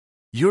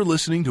You're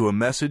listening to a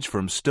message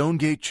from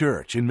Stonegate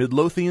Church in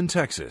Midlothian,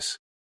 Texas.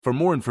 For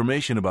more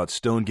information about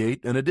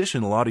Stonegate and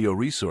additional audio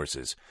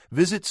resources,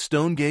 visit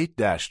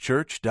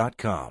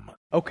stonegate-church.com.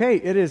 Okay,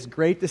 it is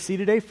great to see you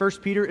today. 1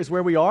 Peter is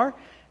where we are.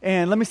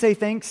 And let me say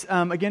thanks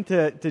again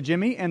to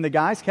Jimmy and the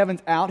guys.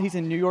 Kevin's out. He's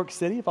in New York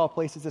City, of all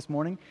places, this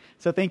morning.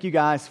 So thank you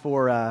guys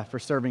for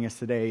serving us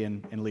today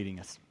and leading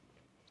us.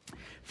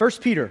 1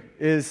 Peter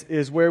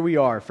is where we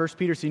are. 1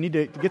 Peter, so you need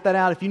to get that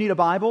out. If you need a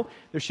Bible,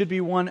 there should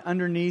be one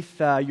underneath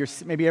your,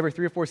 maybe every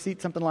 3 or 4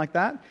 seats, something like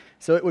that.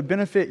 So it would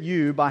benefit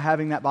you by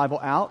having that Bible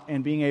out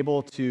and being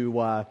able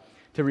to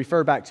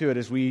refer back to it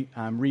as we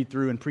read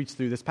through and preach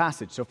through this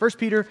passage. So 1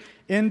 Peter,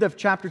 end of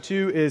chapter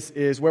 2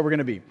 is where we're going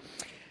to be.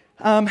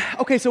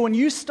 Okay, so when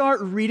you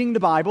start reading the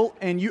Bible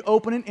and you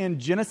open it in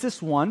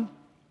Genesis 1,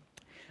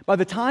 by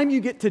the time you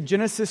get to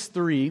Genesis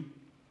 3,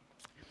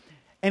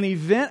 an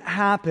event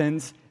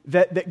happens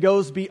that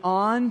goes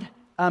beyond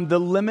the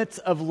limits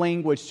of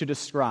language to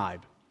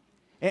describe.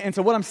 And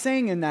so what I'm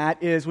saying in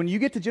that is when you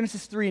get to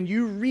Genesis 3 and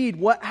you read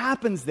what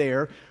happens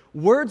there,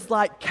 words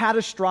like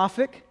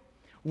catastrophic,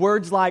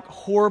 words like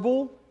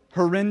horrible,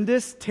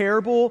 horrendous,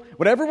 terrible,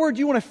 whatever word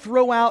you want to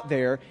throw out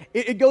there,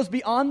 it goes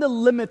beyond the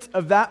limits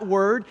of that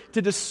word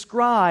to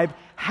describe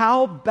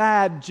how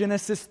bad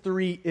Genesis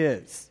 3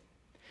 is.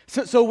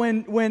 So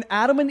when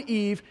Adam and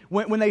Eve,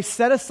 when they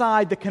set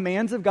aside the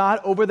commands of God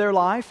over their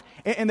life,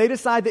 and they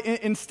decide that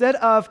instead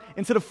of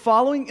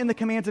following in the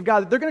commands of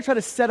God, that they're going to try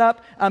to set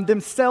up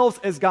themselves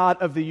as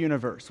God of the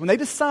universe. When they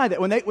decide that,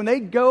 when they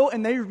go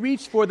and they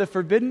reach for the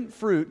forbidden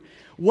fruit,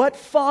 what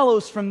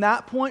follows from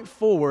that point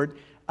forward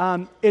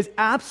is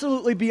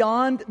absolutely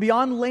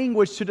beyond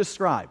language to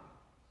describe.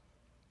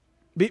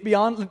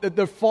 Beyond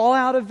the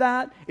fallout of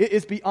that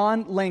is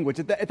beyond language.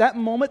 At that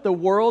moment, the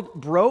world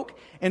broke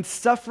and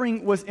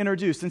suffering was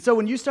introduced. And so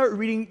when you start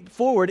reading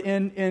forward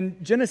in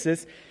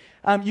Genesis,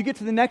 you get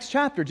to the next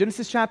chapter,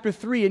 Genesis chapter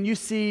 3, and you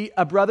see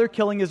a brother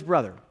killing his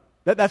brother.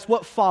 That's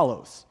what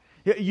follows.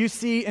 You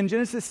see in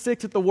Genesis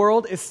 6 that the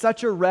world is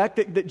such a wreck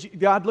that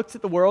God looks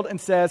at the world and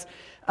says,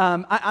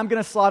 I'm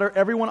going to slaughter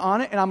everyone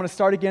on it, and I'm going to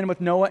start again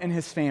with Noah and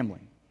his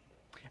family.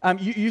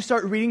 You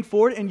start reading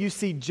forward, and you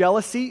see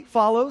jealousy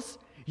follows.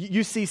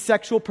 You see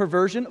sexual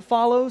perversion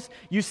follows.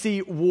 You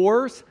see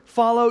wars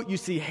follow. You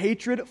see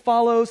hatred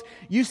follows.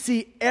 You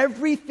see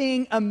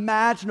everything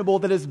imaginable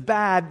that is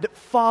bad that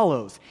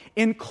follows,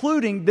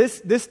 including this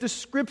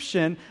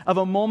description of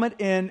a moment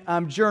in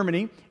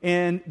Germany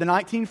in the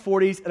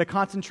 1940s at a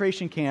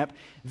concentration camp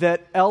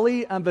that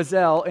Elie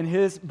Wiesel in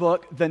his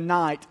book, The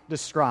Night,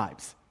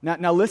 describes.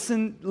 Now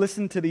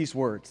listen to these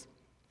words.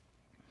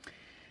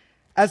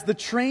 As the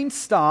train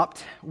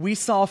stopped, we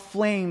saw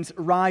flames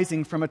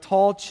rising from a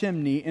tall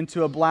chimney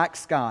into a black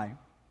sky.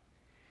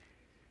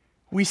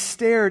 We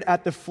stared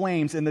at the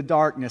flames in the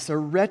darkness. A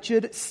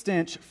wretched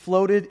stench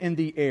floated in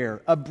the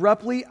air.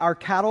 Abruptly, our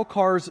cattle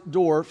car's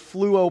door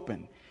flew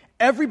open.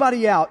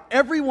 Everybody out.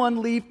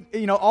 Everyone leave,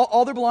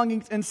 all their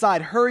belongings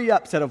inside. Hurry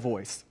up, said a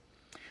voice.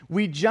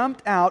 We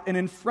jumped out, and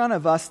in front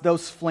of us,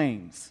 those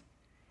flames.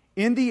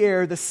 In the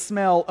air, the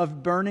smell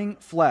of burning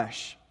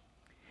flesh.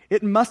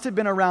 It must have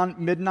been around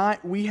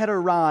midnight. We had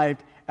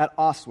arrived at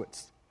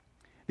Auschwitz.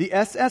 The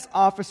SS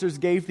officers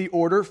gave the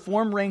order,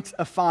 form ranks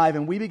of 5,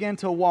 and we began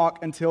to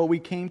walk until we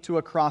came to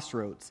a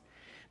crossroads.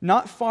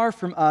 Not far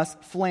from us,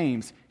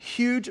 flames,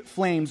 huge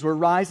flames, were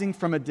rising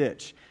from a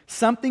ditch.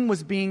 Something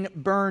was being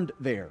burned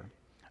there.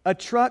 A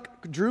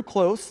truck drew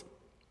close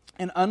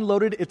and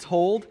unloaded its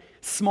hold.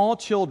 Small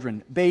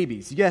children,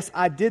 babies. Yes,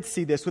 I did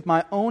see this with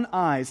my own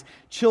eyes.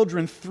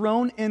 Children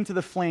thrown into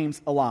the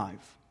flames alive.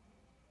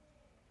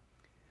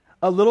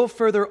 A little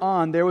further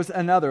on, there was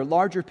another,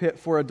 larger pit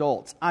for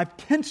adults. I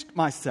pinched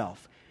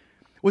myself.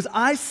 Was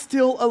I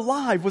still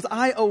alive? Was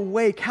I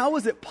awake? How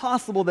was it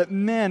possible that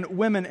men,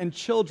 women, and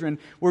children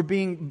were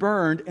being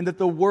burned and that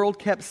the world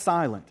kept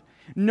silent?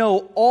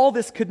 No, all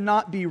this could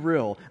not be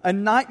real. A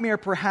nightmare,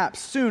 perhaps.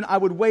 Soon I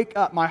would wake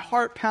up, my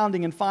heart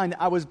pounding, and find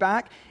that I was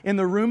back in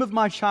the room of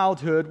my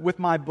childhood with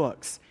my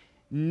books.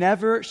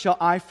 Never shall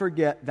I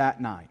forget that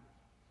night.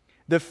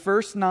 The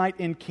first night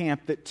in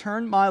camp that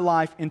turned my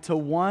life into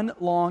one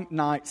long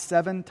night,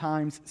 7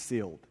 times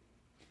sealed.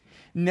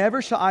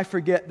 Never shall I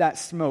forget that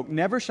smoke.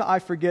 Never shall I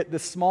forget the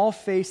small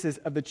faces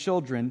of the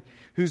children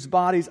whose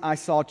bodies I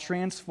saw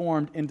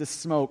transformed into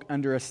smoke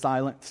under a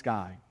silent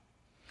sky.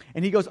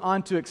 And he goes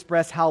on to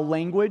express how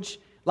language,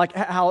 like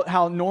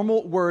how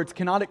normal words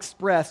cannot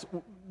express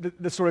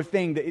the sort of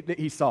thing that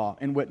he saw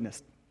and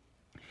witnessed.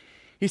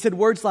 He said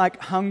words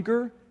like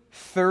hunger,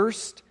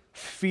 thirst,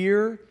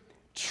 fear,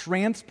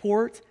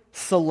 transport,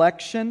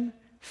 selection,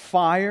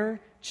 fire,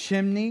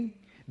 chimney.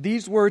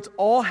 These words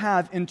all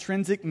have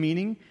intrinsic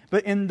meaning,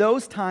 but in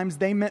those times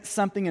they meant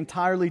something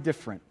entirely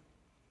different.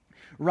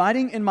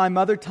 Writing in my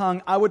mother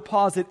tongue, I would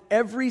pause at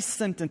every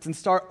sentence and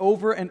start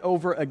over and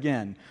over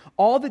again.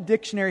 All the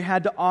dictionary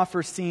had to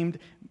offer seemed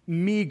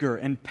meager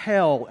and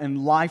pale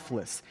and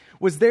lifeless.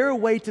 Was there a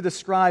way to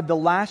describe the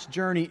last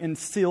journey in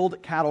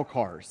sealed cattle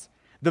cars?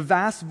 the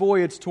vast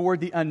voyage toward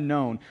the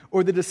unknown,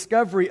 or the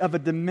discovery of a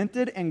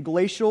demented and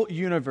glacial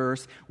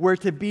universe where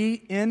to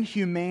be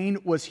inhumane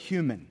was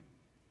human,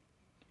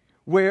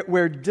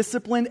 where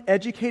disciplined,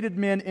 educated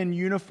men in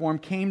uniform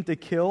came to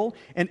kill,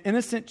 and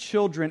innocent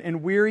children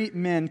and weary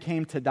men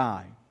came to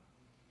die.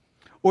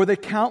 Or the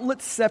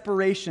countless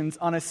separations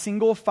on a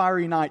single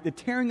fiery night, the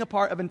tearing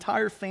apart of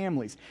entire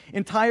families,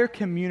 entire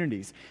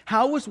communities.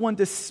 How was one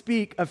to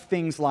speak of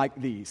things like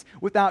these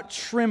without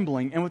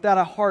trembling and without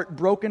a heart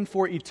broken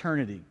for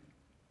eternity?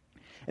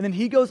 And then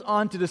he goes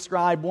on to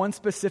describe one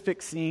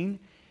specific scene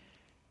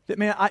that,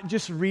 man,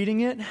 just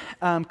reading it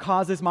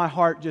causes my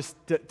heart just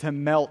to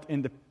melt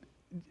into.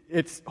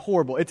 It's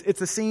horrible.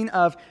 It's a scene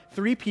of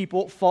 3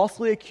 people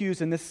falsely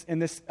accused in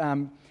this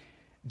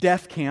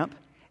death camp.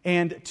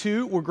 And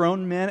 2 were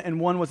grown men, and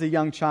 1 was a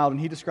young child.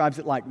 And he describes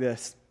it like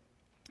this.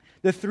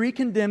 The 3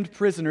 condemned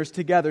prisoners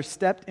together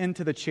stepped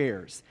into the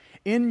chairs.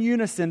 In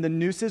unison, the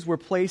nooses were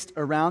placed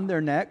around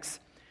their necks.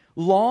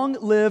 Long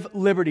live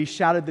liberty,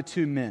 shouted the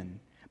 2 men.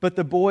 But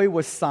the boy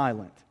was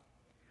silent.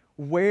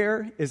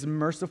 Where is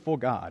merciful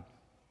God?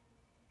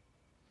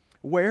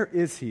 Where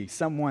is he?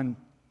 Someone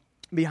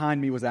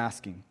behind me was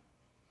asking.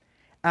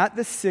 At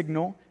the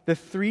signal, the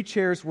 3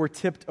 chairs were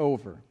tipped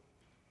over.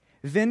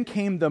 Then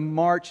came the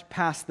march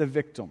past the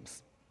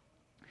victims.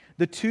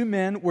 The 2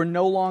 men were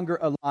no longer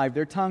alive.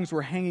 Their tongues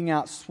were hanging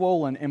out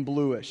swollen and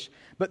bluish.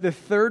 But the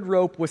 3rd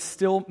rope was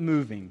still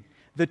moving.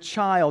 The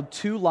child,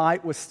 too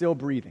light, was still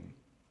breathing.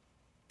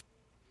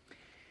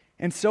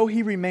 And so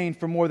he remained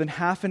for more than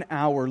half an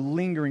hour,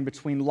 lingering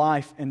between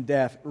life and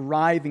death,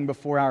 writhing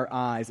before our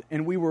eyes,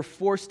 and we were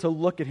forced to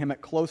look at him at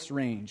close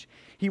range.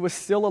 He was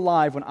still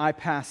alive when I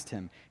passed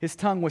him. His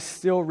tongue was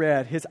still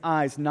red, his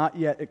eyes not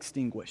yet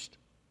extinguished.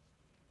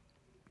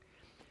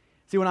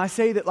 See, when I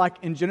say that, like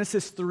in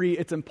Genesis 3,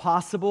 it's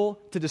impossible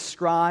to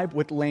describe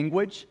with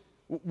language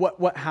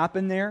what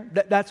happened there,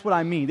 that's what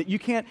I mean. That you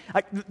can't,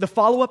 like, the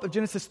follow-up of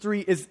Genesis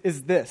 3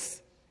 is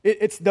this.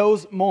 It's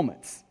those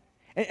moments.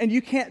 And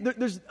you can't,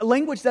 there's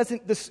language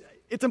doesn't,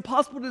 it's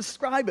impossible to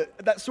describe it,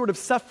 that sort of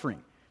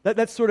suffering,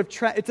 that sort of,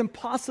 it's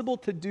impossible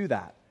to do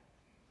that.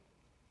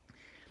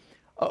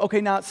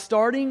 Okay, now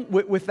starting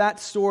with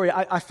that story,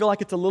 I feel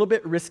like it's a little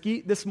bit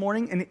risky this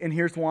morning, and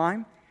here's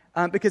why.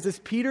 Because as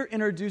Peter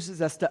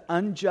introduces us to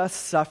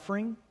unjust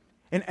suffering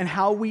and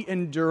how we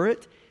endure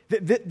it,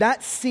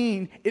 that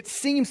scene, it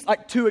seems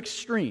like too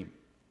extreme.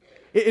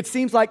 It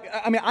seems like,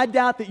 I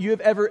doubt that you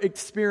have ever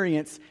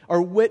experienced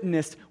or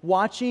witnessed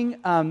watching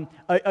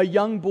a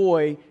young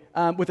boy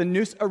with a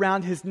noose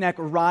around his neck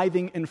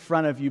writhing in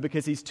front of you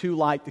because he's too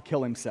light to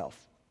kill himself.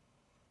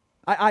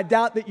 I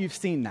doubt that you've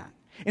seen that.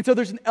 And so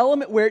there's an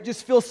element where it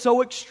just feels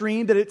so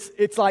extreme that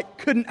it's like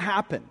couldn't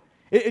happen.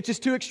 It's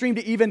just too extreme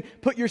to even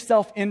put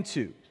yourself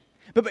into.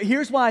 But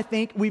here's why I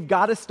think we've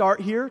got to start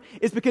here,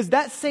 is because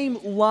that same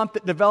lump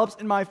that develops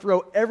in my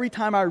throat every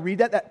time I read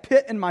that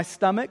pit in my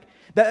stomach,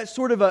 that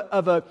sort of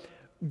a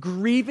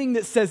grieving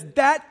that says,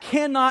 that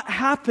cannot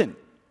happen.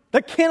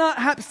 That cannot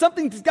happen.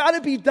 Something's got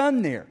to be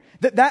done there.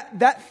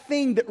 That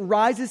thing that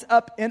rises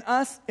up in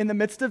us in the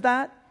midst of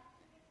that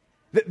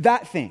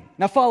thing.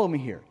 Now follow me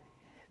here.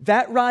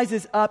 That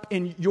rises up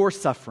in your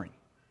suffering.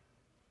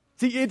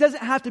 See, it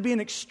doesn't have to be an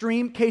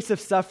extreme case of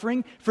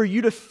suffering for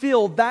you to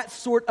feel that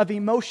sort of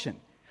emotion.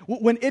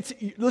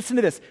 Listen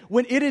to this,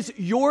 when it is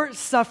your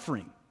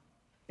suffering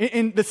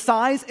in the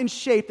size and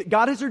shape that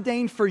God has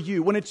ordained for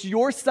you, when it's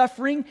your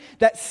suffering,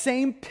 that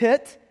same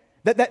pit,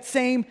 that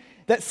same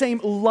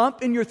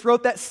lump in your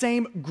throat, that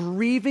same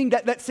grieving,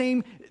 that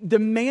same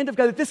demand of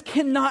God, that this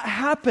cannot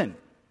happen.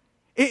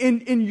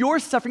 In your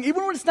suffering,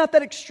 even when it's not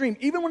that extreme,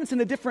 even when it's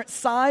in a different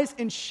size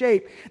and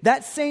shape,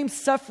 that same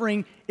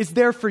suffering is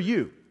there for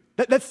you.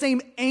 That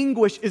same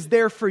anguish is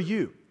there for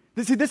you.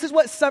 See, this is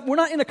what we're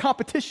not in a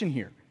competition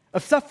here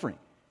of suffering.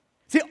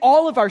 See,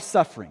 all of our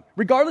suffering,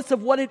 regardless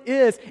of what it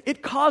is,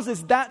 it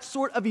causes that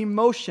sort of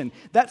emotion,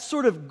 that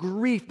sort of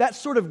grief, that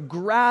sort of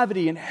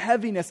gravity and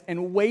heaviness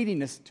and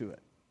weightiness to it.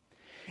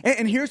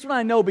 And here's what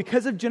I know,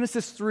 because of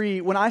Genesis 3,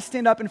 when I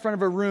stand up in front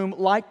of a room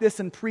like this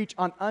and preach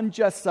on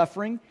unjust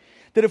suffering,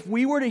 that if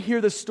we were to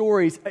hear the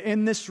stories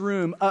in this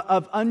room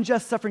of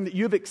unjust suffering that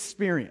you have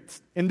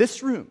experienced in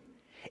this room,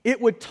 it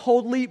would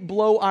totally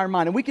blow our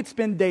mind. And we could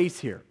spend days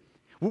here.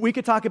 We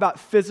could talk about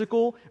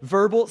physical,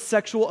 verbal,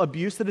 sexual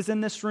abuse that is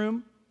in this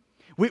room.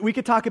 We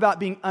could talk about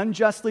being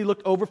unjustly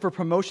looked over for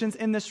promotions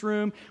in this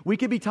room. We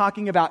could be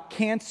talking about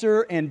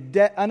cancer and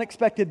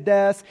unexpected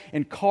deaths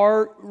and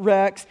car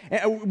wrecks.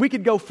 And we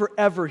could go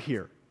forever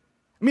here.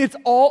 I mean, it's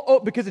all,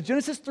 because of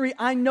Genesis 3,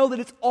 I know that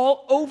it's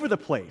all over the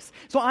place.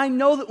 So I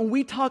know that when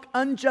we talk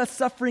unjust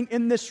suffering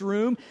in this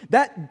room,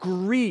 that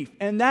grief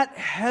and that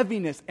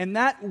heaviness and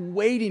that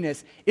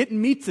weightiness, it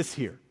meets us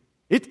here.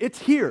 It's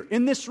here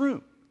in this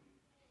room.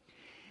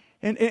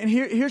 And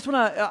here's what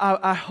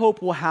I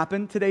hope will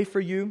happen today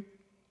for you,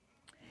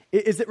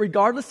 is that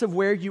regardless of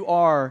where you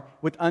are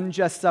with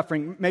unjust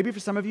suffering, maybe for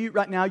some of you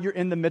right now, you're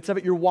in the midst of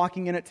it, you're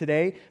walking in it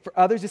today. For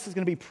others, this is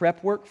going to be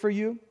prep work for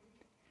you.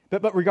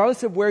 But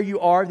regardless of where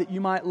you are, that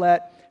you might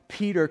let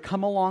Peter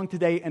come along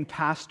today and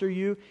pastor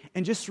you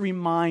and just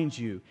remind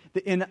you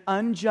that in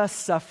unjust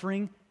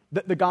suffering,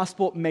 that the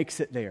gospel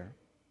makes it there.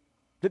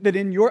 That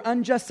in your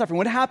unjust suffering,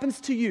 what happens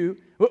to you,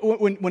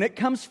 when it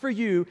comes for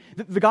you,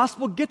 the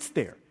gospel gets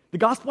there. The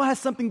gospel has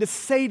something to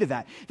say to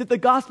that. That the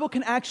gospel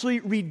can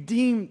actually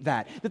redeem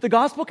that. That the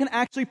gospel can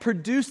actually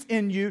produce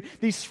in you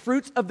these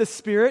fruits of the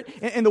Spirit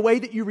and the way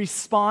that you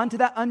respond to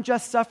that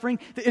unjust suffering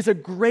that is a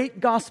great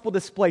gospel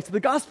display. So the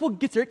gospel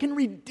gets there. It can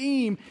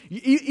redeem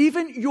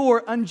even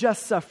your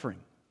unjust suffering.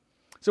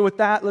 So with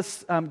that,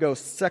 let's go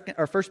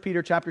 1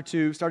 Peter chapter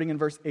 2, starting in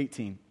verse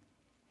 18.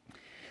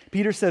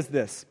 Peter says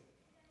this,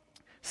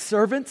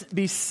 "Servants,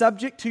 be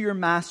subject to your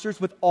masters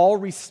with all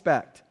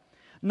respect,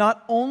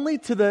 not only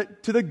to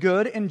the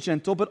good and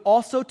gentle, but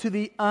also to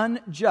the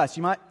unjust."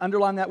 You might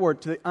underline that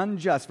word, to the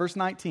unjust. Verse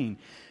 19.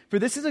 "For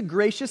this is a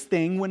gracious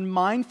thing when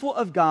mindful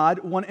of God,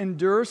 one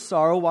endures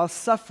sorrow while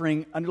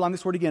suffering," underline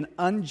this word again,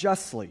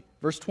 unjustly.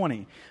 Verse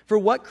 20. "For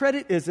what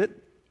credit is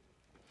it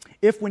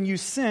if when you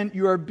sin,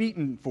 you are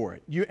beaten for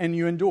it, and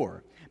you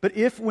endure? But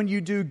if when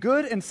you do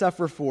good and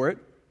suffer for it,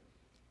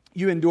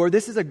 you endure,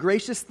 this is a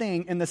gracious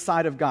thing in the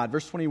sight of God."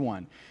 Verse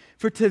 21.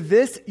 "For to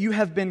this you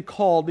have been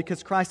called,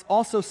 because Christ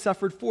also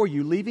suffered for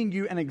you, leaving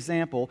you an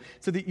example,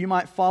 so that you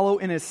might follow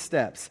in his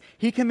steps.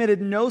 He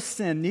committed no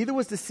sin, neither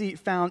was deceit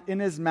found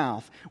in his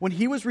mouth. When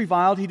he was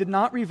reviled, he did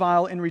not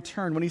revile in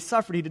return. When he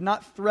suffered, he did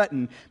not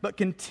threaten, but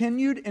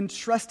continued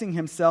entrusting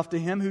himself to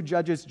him who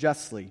judges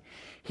justly.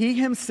 He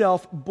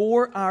himself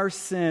bore our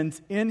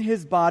sins in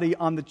his body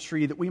on the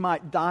tree, that we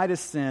might die to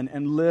sin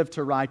and live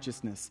to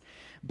righteousness.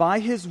 By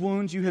his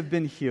wounds you have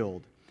been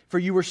healed. For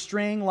you were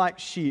straying like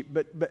sheep,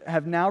 but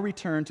have now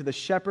returned to the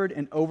shepherd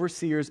and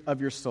overseers of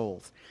your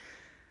souls."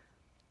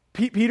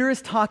 Peter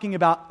is talking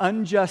about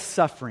unjust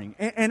suffering.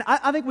 And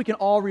I think we can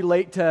all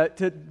relate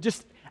to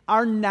just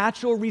our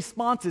natural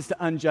responses to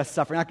unjust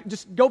suffering.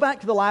 Just go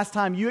back to the last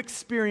time you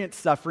experienced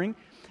suffering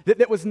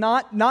that was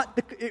not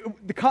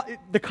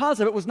the cause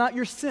of it was not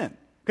your sin.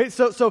 Okay,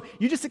 so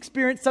you just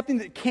experienced something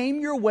that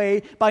came your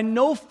way by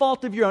no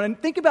fault of your own.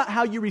 And think about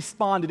how you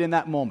responded in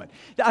that moment.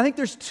 I think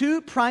there's two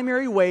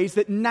primary ways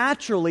that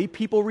naturally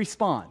people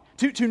respond,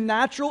 two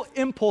natural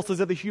impulses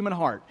of the human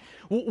heart.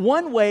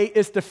 One way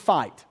is to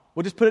fight.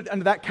 We'll just put it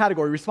under that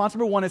category. Response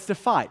number one is to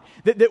fight.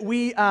 That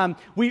we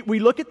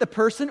look at the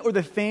person or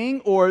the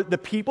thing or the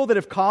people that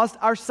have caused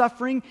our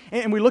suffering,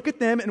 and we look at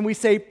them and we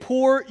say,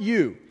 "Poor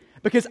you,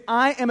 because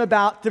I am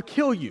about to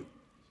kill you."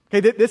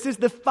 Okay, this is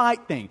the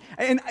fight thing.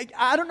 And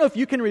I don't know if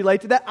you can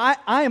relate to that.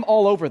 I am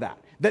all over that.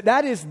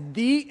 That is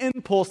the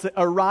impulse that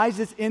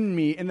arises in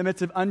me in the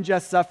midst of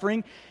unjust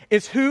suffering,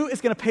 is who is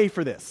going to pay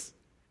for this?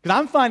 Because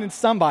I'm finding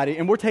somebody,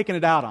 and we're taking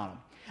it out on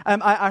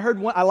them.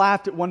 I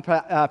laughed at one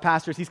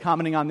pastor as he's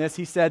commenting on this.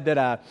 He said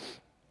that,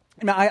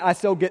 I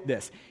still get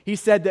this. He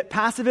said that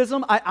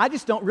passivism, I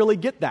just don't really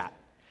get that.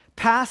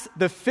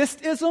 The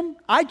fistism,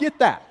 I get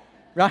that.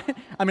 Right?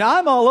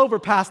 I'm all over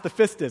past the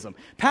fistism.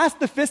 Past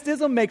the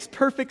fistism makes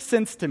perfect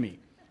sense to me.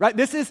 Right?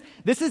 This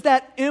is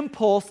that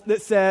impulse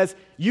that says,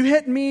 you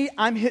hit me,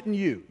 I'm hitting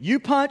you.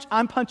 You punch,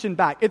 I'm punching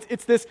back.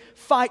 It's this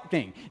fight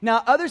thing.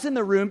 Now, others in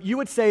the room, you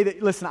would say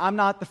that, listen, I'm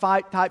not the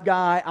fight type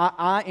guy.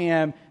 I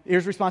am,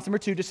 here's response number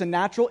two, just a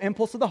natural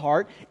impulse of the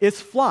heart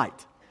is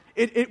flight.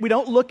 We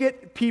don't look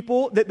at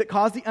people that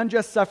cause the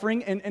unjust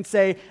suffering and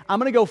say, I'm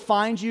going to go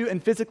find you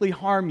and physically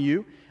harm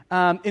you.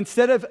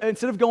 Instead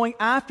of going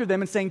after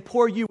them and saying,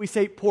 "Poor you," we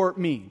say, "Poor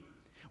me."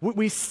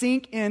 We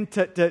sink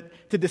into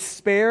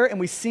despair, and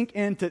we sink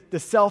into the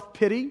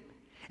self-pity.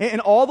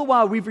 And all the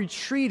while we've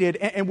retreated,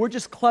 and we're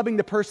just clubbing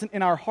the person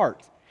in our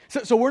heart.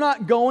 So we're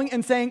not going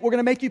and saying, "We're going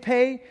to make you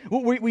pay."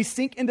 We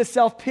sink into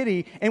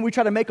self-pity, and we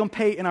try to make them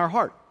pay in our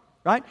heart.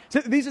 Right? So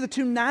these are the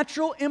two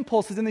natural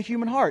impulses in the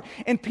human heart.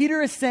 And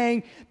Peter is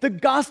saying the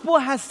gospel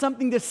has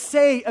something to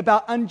say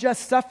about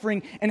unjust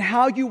suffering and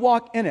how you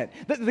walk in it.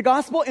 The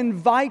gospel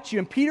invites you,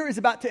 and Peter is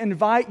about to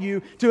invite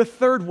you to a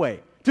third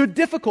way, to a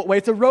difficult way.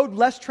 It's a road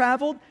less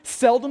traveled,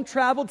 seldom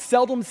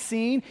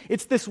seen.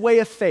 It's this way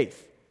of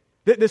faith,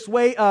 this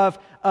way of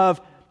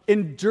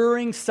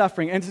enduring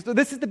suffering. And so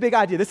this is the big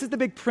idea. This is the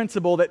big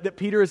principle that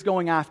Peter is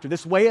going after,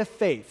 this way of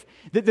faith.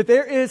 That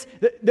there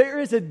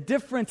is a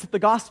difference that the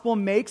gospel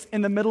makes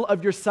in the middle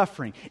of your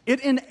suffering.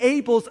 It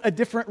enables a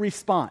different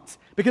response.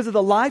 Because of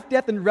the life,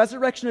 death, and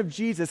resurrection of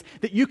Jesus,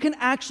 that you can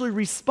actually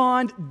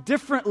respond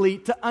differently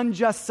to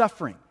unjust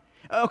suffering.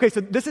 Okay, so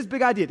this is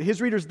big idea. To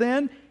his readers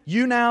then,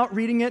 you now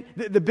reading it,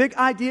 the big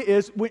idea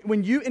is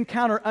when you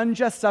encounter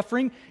unjust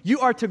suffering, you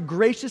are to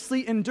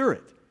graciously endure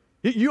it.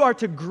 You are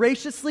to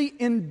graciously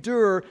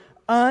endure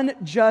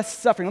unjust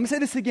suffering. Let me say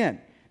this again.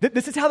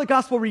 This is how the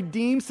gospel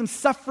redeems some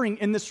suffering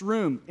in this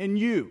room, in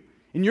you,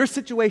 in your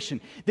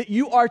situation, that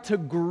you are to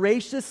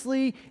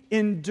graciously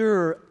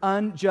endure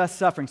unjust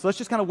suffering. So let's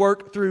just kind of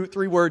work through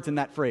three words in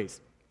that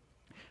phrase.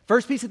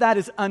 First piece of that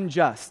is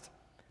unjust.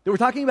 That we're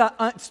talking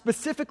about,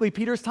 specifically,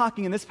 Peter's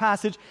talking in this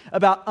passage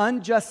about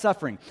unjust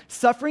suffering.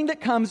 Suffering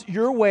that comes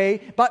your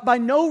way by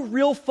no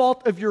real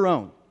fault of your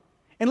own.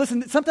 And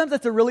listen, sometimes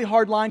that's a really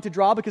hard line to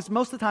draw because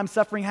most of the time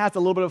suffering has a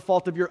little bit of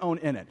fault of your own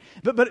in it.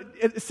 But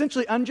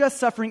essentially, unjust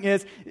suffering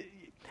is,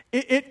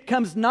 it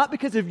comes not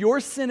because of your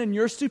sin and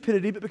your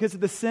stupidity, but because of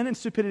the sin and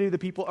stupidity of the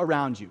people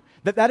around you.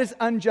 That is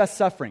unjust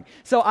suffering.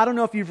 So I don't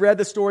know if you've read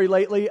the story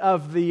lately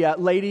of the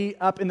lady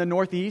up in the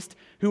Northeast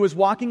who was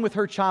walking with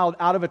her child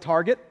out of a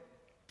Target.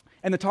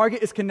 And the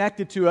Target is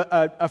connected to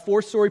a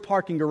 4-story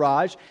parking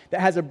garage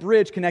that has a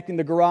bridge connecting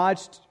the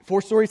garage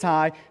 4 stories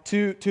high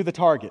to the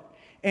Target.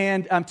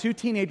 And 2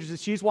 teenagers,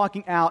 as she's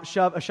walking out,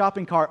 shove a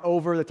shopping cart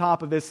over the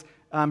top of this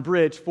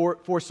bridge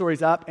 4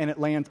 stories up, and it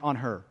lands on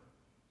her.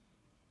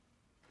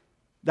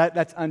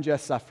 That's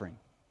unjust suffering.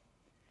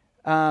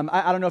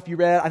 I don't know if you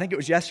read, I think it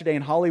was yesterday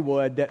in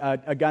Hollywood,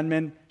 that a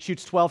gunman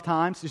shoots 12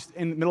 times, just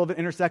in the middle of an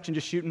intersection,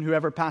 just shooting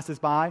whoever passes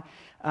by.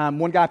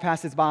 One guy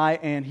passes by,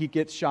 and he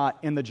gets shot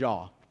in the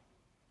jaw.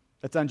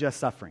 That's unjust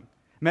suffering.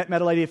 Met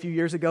a lady a few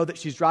years ago that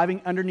she's driving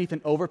underneath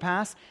an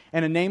overpass,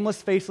 and a nameless,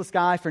 faceless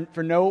guy,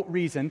 for no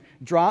reason,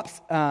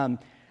 drops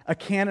a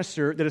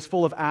canister that is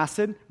full of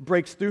acid,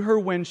 breaks through her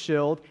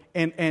windshield,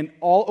 and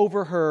all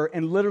over her,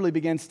 and literally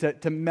begins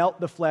to melt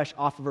the flesh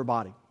off of her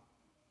body.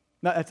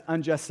 Now, that's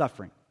unjust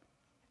suffering.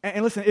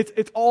 And listen,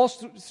 it's all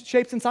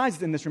shapes and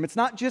sizes in this room. It's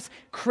not just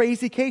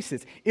crazy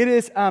cases. It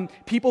is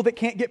people that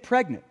can't get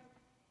pregnant.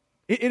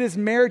 It is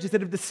marriages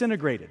that have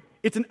disintegrated.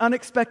 It's an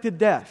unexpected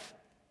death.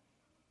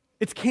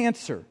 It's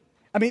cancer.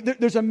 I mean,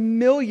 there's a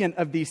million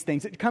of these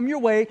things that come your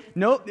way.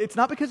 No, it's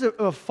not because of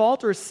a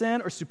fault or a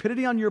sin or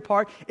stupidity on your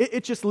part.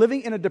 It's just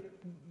living in a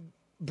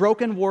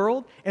broken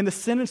world and the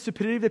sin and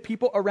stupidity of the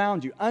people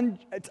around you.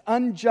 It's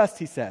unjust,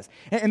 he says.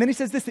 And then he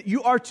says this, that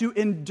you are to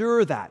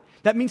endure that.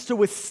 That means to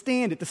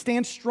withstand it, to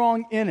stand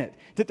strong in it,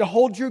 to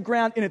hold your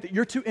ground in it, that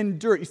you're to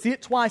endure it. You see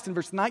it twice in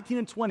verse 19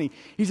 and 20.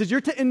 He says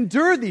you're to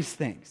endure these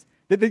things,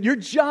 that your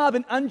job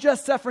in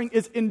unjust suffering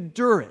is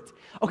endure it.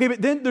 Okay,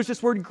 but then there's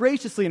this word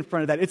graciously in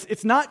front of that.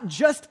 It's not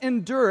just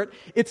endure it,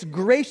 it's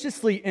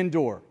graciously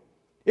endure.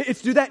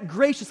 It's do that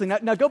graciously.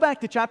 Now go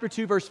back to chapter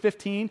 2, verse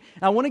 15.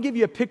 And I want to give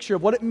you a picture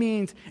of what it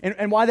means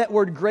and why that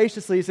word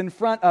graciously is in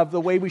front of the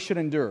way we should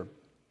endure.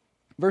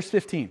 Verse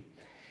 15.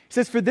 It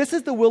says, "For this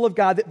is the will of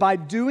God, that by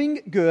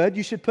doing good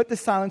you should put to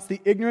silence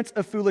the ignorance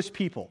of foolish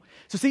people."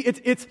 So see,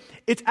 it's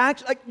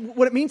actually, like,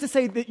 what it means to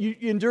say that you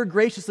endure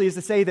graciously is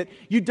to say that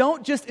you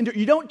don't just endure,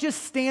 you don't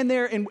just stand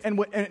there and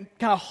kind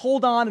of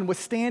hold on and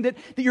withstand it,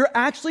 that you're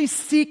actually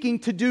seeking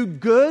to do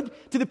good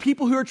to the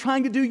people who are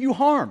trying to do you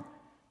harm.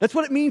 That's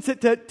what it means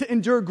to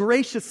endure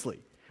graciously.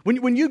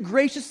 When you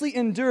graciously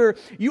endure,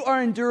 you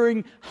are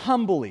enduring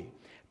humbly,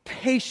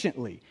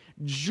 patiently,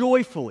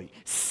 joyfully,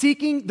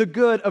 seeking the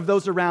good of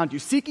those around you,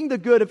 seeking the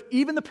good of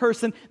even the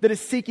person that is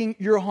seeking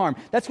your harm.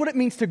 That's what it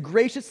means to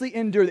graciously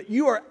endure, that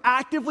you are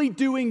actively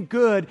doing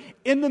good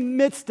in the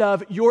midst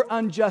of your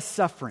unjust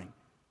suffering.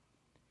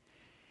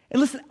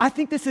 And listen, I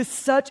think this is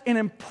such an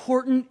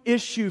important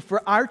issue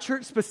for our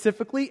church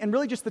specifically, and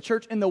really just the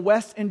church in the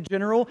West in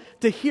general,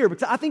 to hear,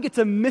 because I think it's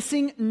a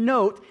missing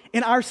note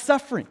in our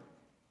suffering.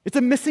 It's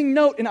a missing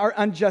note in our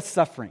unjust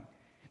suffering.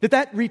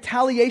 That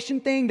retaliation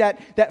thing,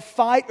 that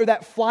fight or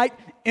that flight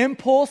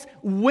impulse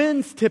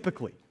wins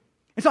typically.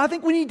 And so I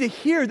think we need to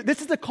hear that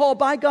this is a call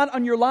by God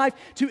on your life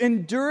to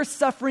endure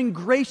suffering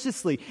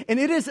graciously. And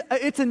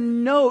it's a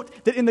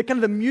note that in the kind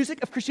of the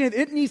music of Christianity,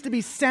 it needs to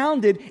be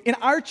sounded in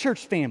our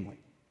church family.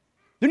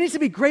 There needs to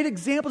be great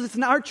examples. It's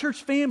in our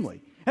church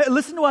family. Hey,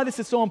 listen to why this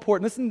is so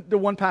important. Listen to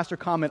one pastor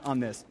comment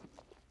on this.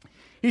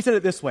 He said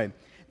it this way: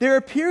 "There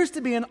appears to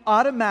be an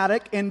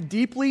automatic and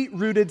deeply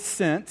rooted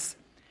sense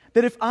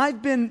that if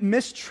I've been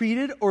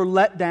mistreated or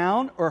let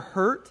down or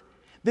hurt,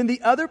 then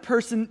the other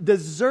person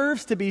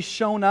deserves to be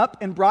shown up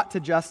and brought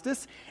to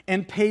justice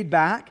and paid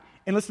back."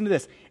 And listen to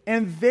this.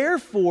 "And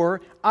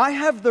therefore, I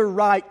have the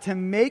right to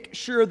make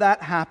sure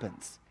that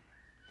happens.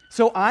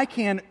 So I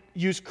can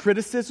use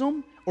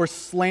criticism or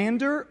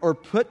slander or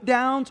put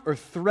downs or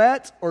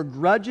threats or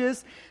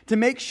grudges to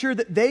make sure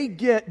that they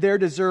get their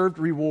deserved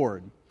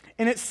reward.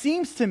 And it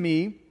seems to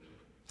me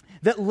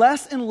that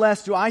less and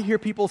less do I hear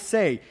people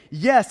say,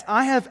 yes,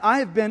 I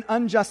have been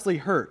unjustly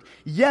hurt.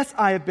 Yes,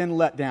 I have been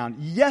let down.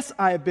 Yes,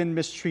 I have been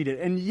mistreated.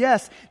 And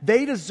yes,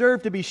 they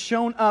deserve to be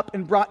shown up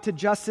and brought to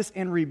justice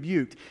and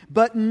rebuked.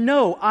 But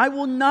no, I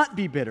will not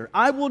be bitter.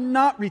 I will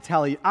not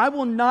retaliate. I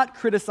will not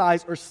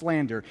criticize or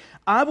slander.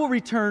 I will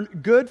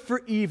return good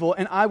for evil,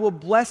 and I will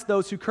bless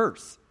those who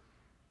curse."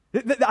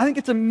 I think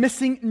it's a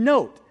missing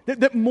note.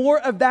 That more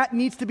of that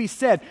needs to be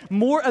said.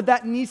 More of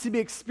that needs to be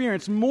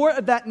experienced. More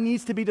of that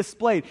needs to be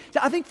displayed. So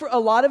I think for a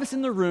lot of us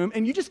in the room,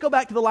 and you just go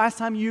back to the last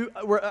time you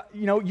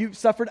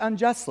suffered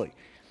unjustly.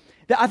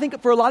 That I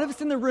think for a lot of us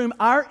in the room,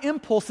 our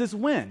impulses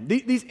win.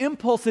 These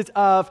impulses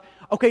of,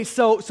 okay,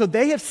 so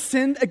they have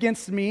sinned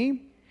against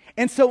me.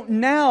 And so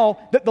now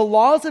that the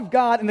laws of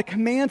God and the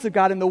commands of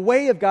God and the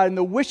way of God and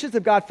the wishes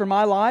of God for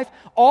my life,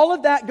 all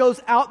of that goes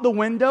out the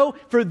window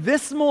for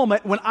this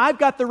moment when I've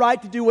got the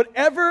right to do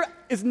whatever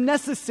is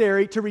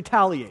necessary to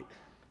retaliate.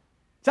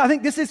 So I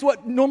think this is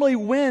what normally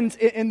wins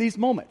in these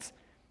moments.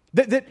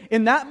 That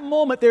in that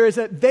moment there is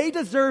they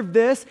deserve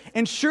this,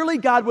 and surely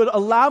God would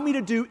allow me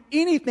to do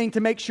anything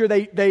to make sure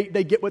they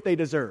get what they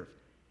deserve.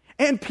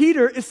 And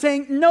Peter is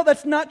saying, no,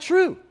 that's not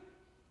true.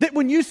 That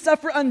when you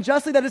suffer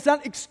unjustly, that does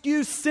not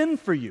excuse sin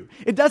for you.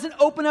 It doesn't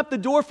open up the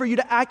door for you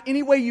to act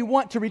any way you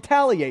want, to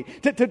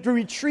retaliate, to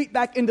retreat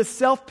back into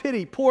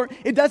self-pity,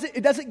 It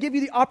doesn't give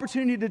you the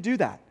opportunity to do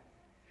that.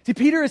 See,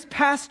 Peter is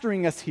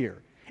pastoring us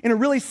here in a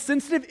really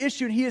sensitive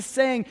issue, and he is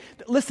saying,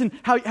 listen,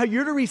 how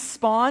you're to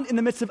respond in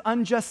the midst of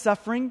unjust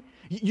suffering,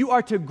 you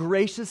are to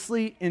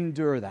graciously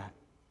endure that.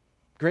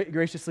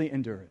 Graciously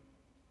endure it.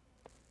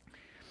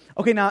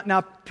 Okay,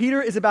 now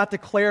Peter is about to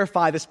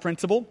clarify this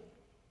principle,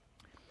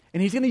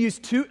 and he's going to use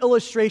two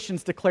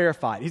illustrations to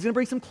clarify it. He's going to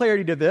bring some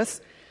clarity to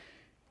this,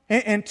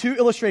 and two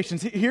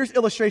illustrations. Here's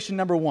illustration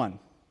number one.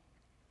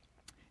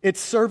 It's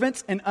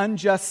servants and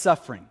unjust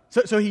suffering.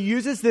 So he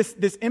uses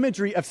this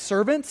imagery of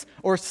servants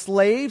or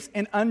slaves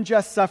and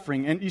unjust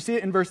suffering. And you see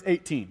it in verse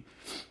 18.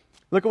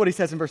 Look at what he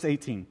says in verse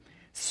 18.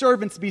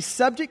 Servants, be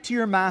subject to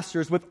your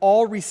masters with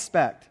all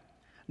respect,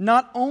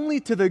 not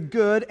only to the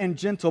good and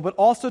gentle, but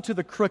also to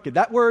the crooked.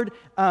 That word,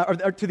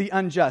 or to the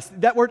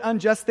unjust. That word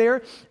unjust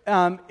there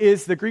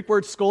is the Greek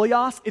word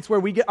skolios. It's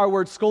where we get our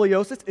word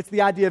scoliosis. It's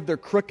the idea of they're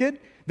crooked,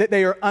 that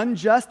they are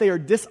unjust, they are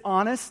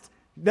dishonest.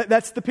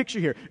 That's the picture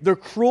here. They're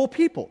cruel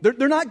people.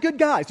 They're not good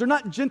guys. They're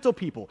not gentle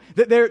people.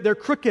 They're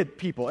crooked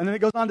people. And then it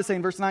goes on to say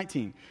in verse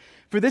 19,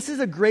 for this is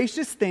a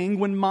gracious thing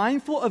when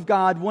mindful of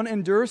God one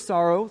endures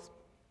sorrows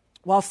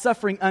while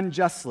suffering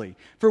unjustly.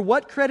 For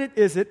what credit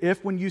is it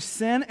if when you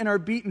sin and are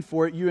beaten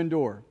for it, you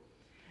endure?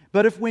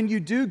 But if when you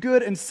do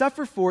good and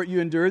suffer for it,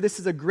 you endure, this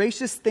is a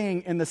gracious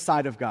thing in the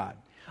sight of God.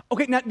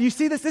 Okay, now do you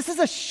see this? This is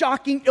a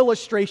shocking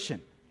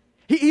illustration.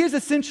 He is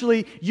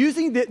essentially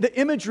using the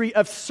imagery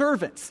of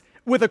servants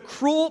with a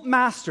cruel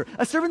master,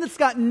 a servant that's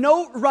got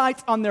no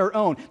rights on their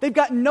own. They've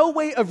got no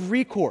way of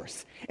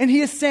recourse. And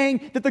he is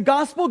saying that the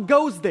gospel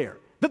goes there,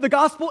 that the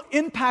gospel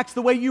impacts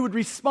the way you would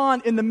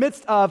respond in the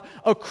midst of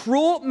a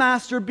cruel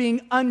master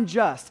being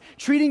unjust,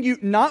 treating you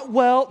not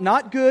well,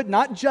 not good,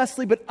 not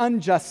justly, but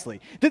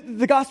unjustly.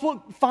 The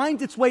gospel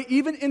finds its way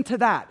even into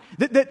that.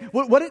 That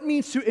what it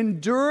means to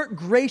endure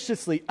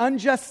graciously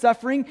unjust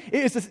suffering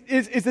is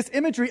this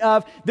imagery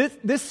of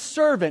this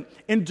servant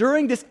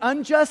enduring this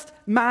unjust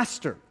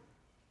master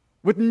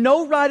with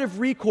no right of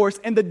recourse,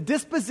 and the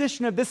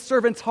disposition of this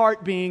servant's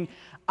heart being,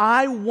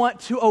 I want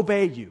to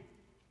obey you.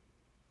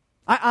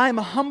 I am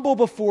humble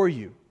before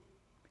you.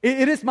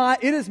 It is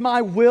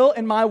my will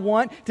and my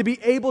want to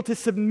be able to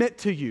submit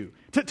to you,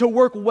 to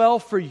work well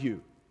for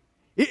you.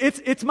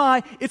 It's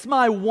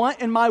my want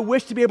and my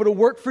wish to be able to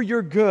work for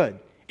your good,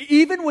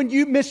 even when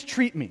you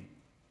mistreat me,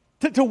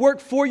 to work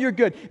for your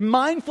good.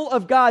 Mindful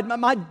of God,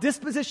 my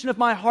disposition of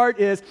my heart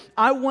is,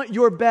 I want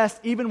your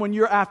best even when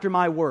you're after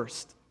my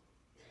worst.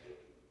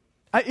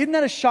 Isn't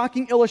that a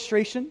shocking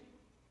illustration?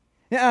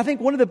 And I think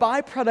one of the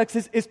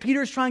byproducts is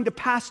Peter is trying to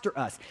pastor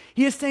us.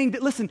 He is saying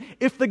that, listen,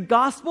 if the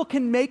gospel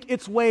can make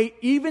its way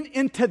even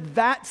into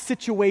that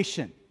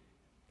situation,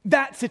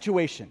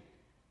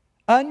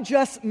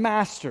 unjust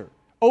master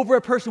over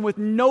a person with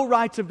no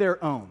rights of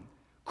their own,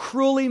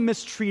 cruelly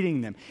mistreating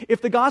them.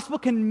 If the gospel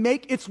can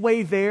make its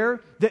way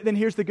there, then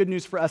here's the good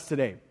news for us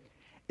today.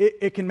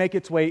 It can make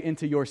its way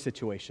into your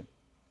situation,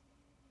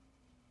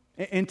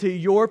 into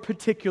your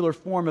particular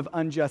form of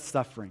unjust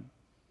suffering.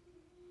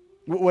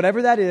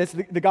 Whatever that is,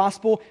 the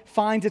gospel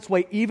finds its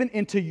way even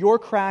into your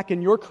crack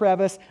and your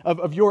crevice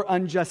of your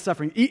unjust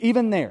suffering.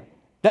 Even there,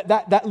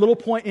 that little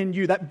point in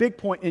you, that big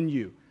point in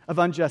you of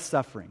unjust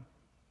suffering.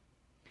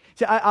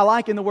 See, I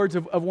like in the words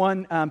of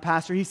one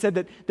pastor, he said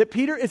that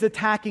Peter is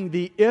attacking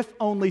the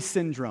if-only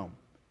syndrome.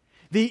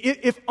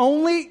 If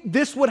only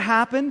this would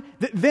happen,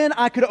 then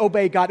I could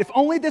obey God. If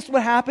only this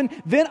would happen,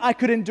 then I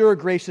could endure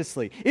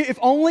graciously. If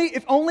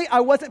only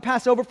I wasn't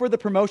passed over for the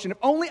promotion. If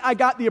only I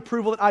got the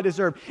approval that I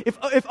deserve.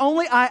 If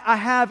only I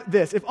have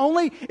this. If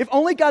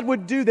only God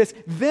would do this,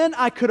 then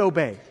I could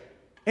obey.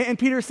 And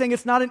Peter is saying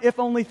it's not an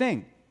if-only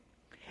thing.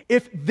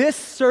 If this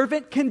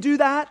servant can do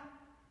that,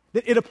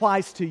 then it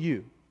applies to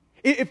you.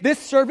 If this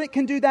servant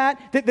can do that,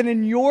 then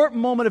in your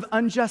moment of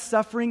unjust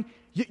suffering,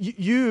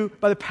 you,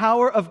 by the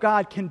power of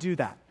God, can do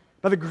that.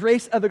 By the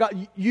grace of the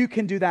God, you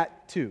can do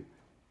that too.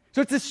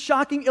 So it's this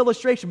shocking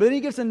illustration, but then he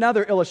gives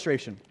another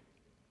illustration.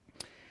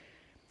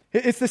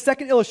 It's the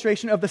second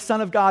illustration of the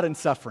Son of God in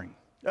suffering.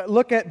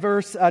 Look at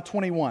verse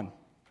 21.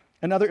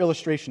 Another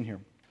illustration here.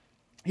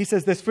 He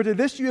says this, for to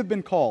this you have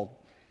been called,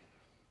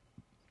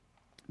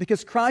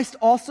 because Christ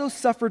also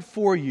suffered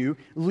for you,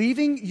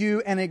 leaving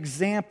you an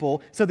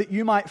example so that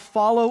you might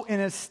follow in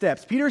his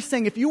steps. Peter is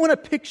saying if you want a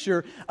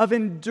picture of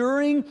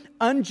enduring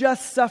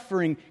unjust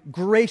suffering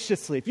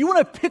graciously, if you want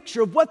a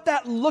picture of what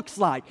that looks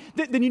like,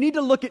 then you need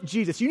to look at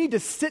Jesus. You need to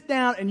sit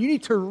down and you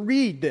need to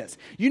read this.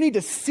 You need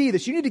to see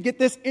this. You need to get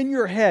this in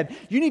your head.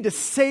 You need to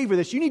savor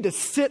this. You need to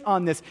sit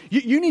on this.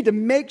 You need to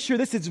make sure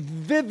this is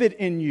vivid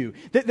in you.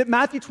 That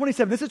Matthew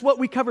 27, this is what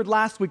we covered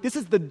last week. This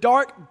is the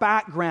dark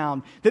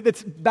background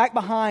that's back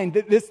behind behind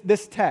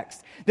this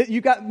text. That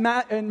you got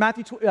in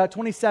Matthew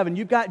 27,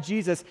 you've got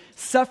Jesus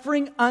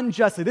suffering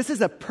unjustly. This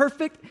is a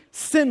perfect,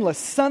 sinless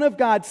Son of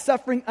God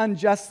suffering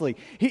unjustly.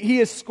 He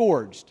is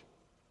scourged.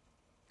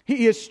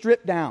 He is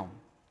stripped down.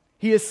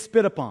 He is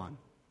spit upon.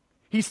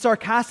 He's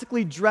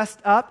sarcastically dressed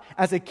up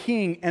as a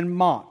king and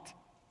mocked.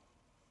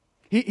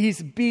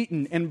 He's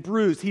beaten and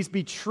bruised. He's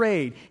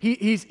betrayed.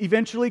 He's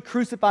eventually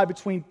crucified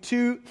between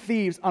two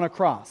thieves on a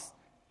cross.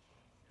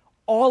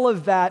 All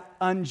of that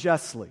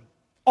unjustly.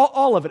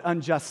 All of it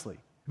unjustly.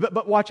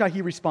 But watch how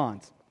he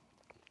responds.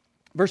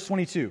 Verse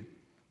 22.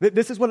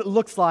 This is what it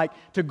looks like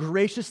to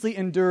graciously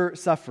endure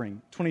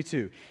suffering.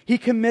 22. He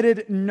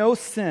committed no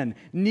sin.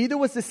 Neither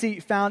was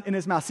deceit found in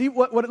his mouth. See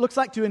what it looks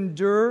like to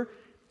endure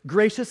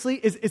graciously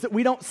is that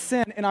we don't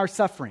sin in our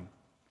suffering.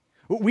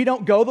 We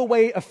don't go the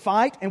way of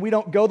fight, and we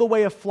don't go the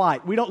way of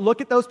flight. We don't look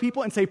at those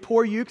people and say,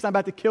 poor you, because I'm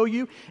about to kill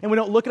you. And we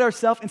don't look at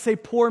ourselves and say,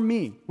 poor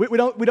me. We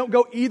don't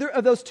go either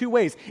of those two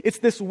ways. It's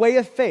this way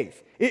of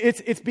faith.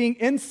 It's being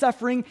in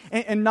suffering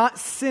and not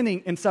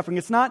sinning in suffering.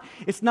 It's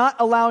not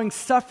allowing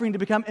suffering to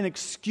become an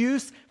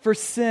excuse for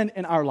sin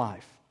in our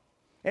life.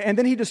 And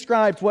then he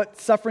describes what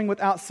suffering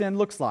without sin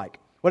looks like.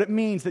 What it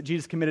means that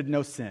Jesus committed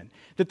no sin.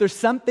 That there's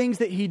some things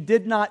that he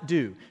did not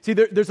do. See,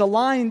 there's a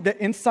line that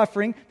in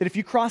suffering, that if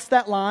you cross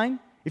that line,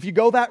 if you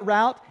go that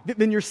route,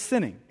 then you're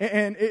sinning.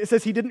 And it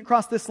says he didn't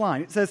cross this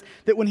line. It says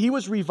that when he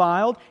was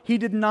reviled, he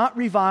did not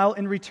revile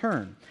in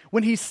return.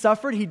 When he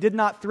suffered, he did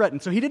not threaten.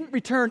 So he didn't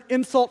return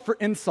insult for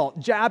insult,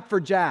 jab for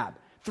jab,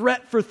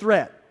 threat for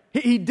threat.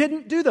 He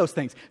didn't do those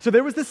things. So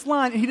there was this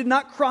line, and he did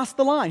not cross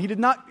the line. He did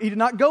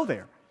not go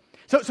there.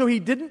 So he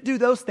didn't do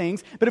those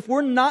things, but if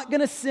we're not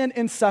going to sin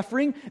in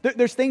suffering,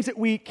 there's things that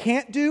we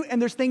can't do, and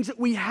there's things that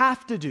we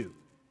have to do.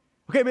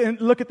 Okay,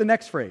 but look at the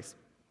next phrase.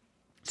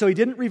 So he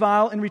didn't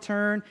revile in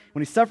return.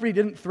 When he suffered, he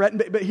didn't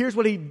threaten, but here's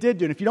what he did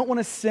do. And if you don't want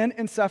to sin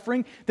in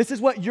suffering, this is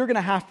what you're going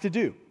to have to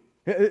do.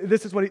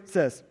 This is what it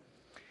says.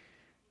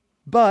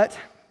 But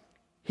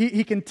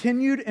he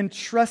continued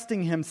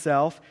entrusting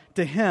himself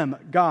to him,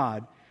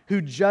 God,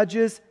 who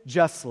judges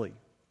justly.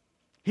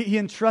 He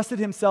entrusted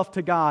himself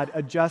to God,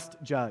 a just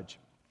judge.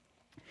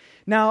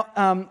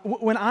 Now,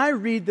 when I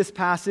read this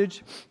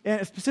passage,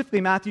 and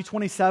specifically Matthew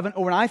 27,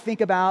 or when I think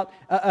about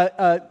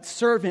a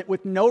servant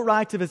with no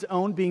rights of his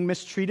own being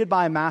mistreated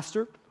by a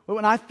master,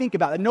 when I think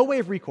about that, no way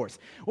of recourse,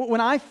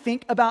 when I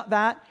think about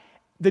that,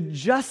 the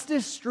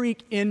justice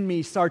streak in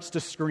me starts to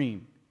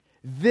scream.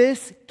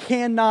 This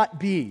cannot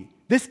be.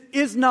 This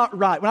is not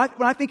right.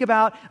 When I think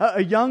about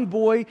a young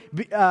boy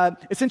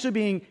essentially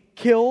being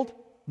killed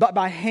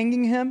by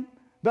hanging him,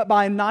 but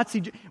by a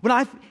Nazi,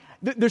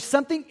 there's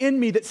something in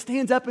me that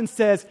stands up and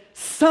says,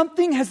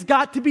 something has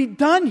got to be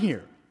done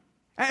here.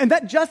 And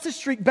that justice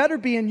streak better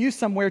be in you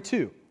somewhere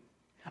too.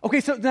 Okay,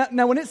 so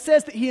now when it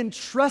says that he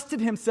entrusted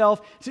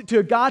himself to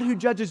a God who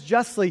judges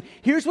justly,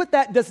 here's what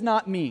that does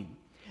not mean.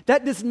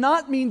 That does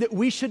not mean that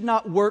we should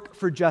not work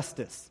for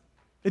justice.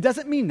 It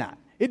doesn't mean that.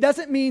 It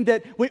doesn't mean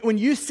that when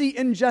you see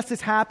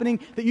injustice happening,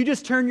 that you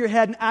just turn your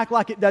head and act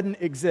like it doesn't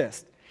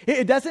exist.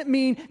 It doesn't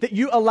mean that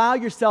you allow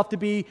yourself to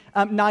be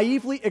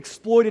naively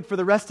exploited for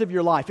the rest of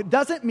your life. It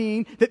doesn't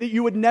mean that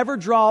you would never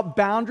draw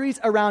boundaries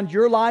around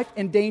your life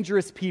and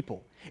dangerous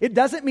people. It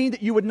doesn't mean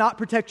that you would not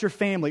protect your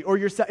family or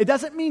yourself. It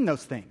doesn't mean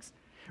those things,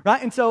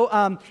 right? And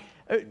so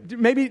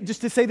maybe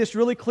just to say this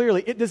really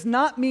clearly, it does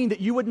not mean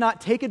that you would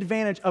not take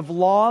advantage of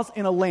laws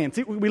in a land.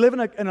 See, we live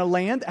in a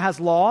land that has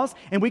laws,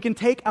 and we can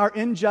take our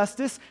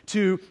injustice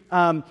to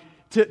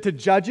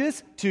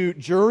judges, to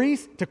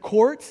juries, to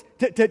courts,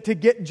 to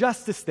get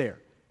justice there.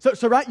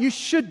 So right, you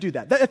should do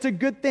that. That's a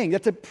good thing.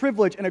 That's a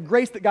privilege and a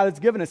grace that God has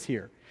given us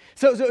here.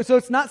 So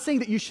it's not saying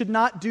that you should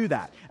not do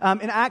that.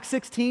 In Acts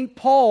 16,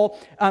 Paul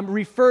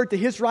referred to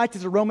his rights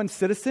as a Roman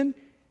citizen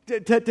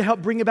to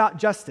help bring about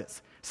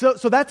justice. So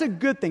that's a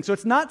good thing. So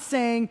it's not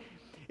saying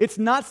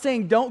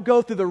don't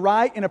go through the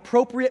right and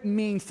appropriate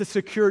means to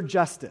secure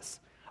justice.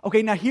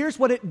 Okay, now here's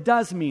what it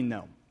does mean,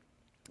 though,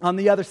 on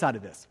the other side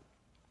of this.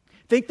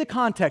 Think the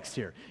context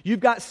here.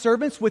 You've got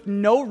servants with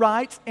no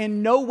rights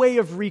and no way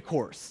of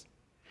recourse.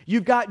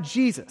 You've got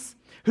Jesus,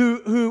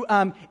 who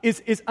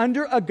is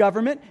under a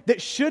government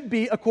that should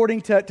be,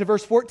 according to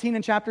verse 14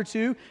 in chapter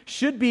 2,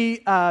 should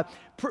be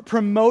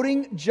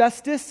promoting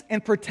justice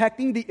and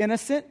protecting the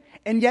innocent.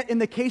 And yet, in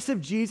the case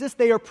of Jesus,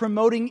 they are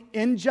promoting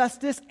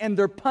injustice and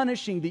they're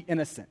punishing the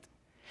innocent.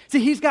 See,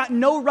 he's got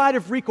no right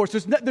of recourse.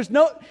 There's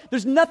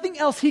nothing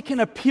else he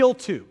can appeal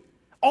to.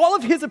 All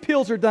of his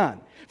appeals are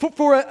done.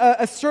 For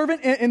a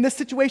servant in this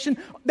situation,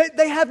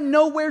 they have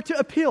nowhere to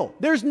appeal.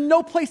 There's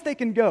no place they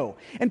can go.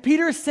 And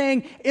Peter is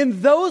saying,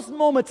 in those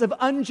moments of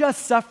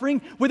unjust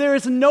suffering, where there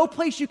is no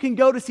place you can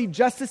go to see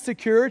justice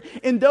secured,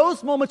 in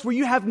those moments where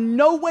you have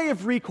no way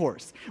of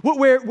recourse,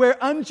 where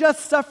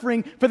unjust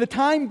suffering for the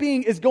time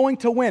being is going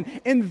to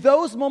win, in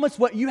those moments,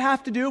 what you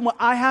have to do and what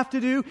I have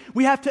to do,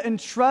 we have to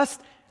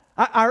entrust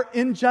our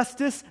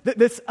injustice,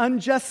 this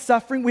unjust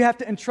suffering, we have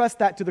to entrust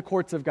that to the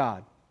courts of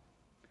God.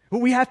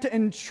 We have to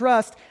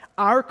entrust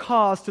our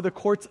cause to the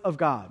courts of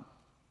God.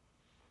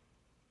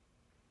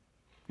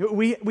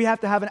 We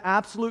have to have an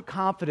absolute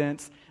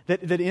confidence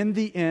that in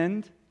the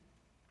end,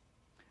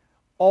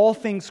 all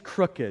things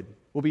crooked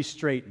will be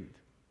straightened.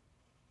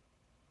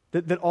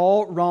 That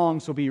all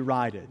wrongs will be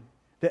righted.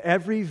 That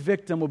every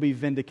victim will be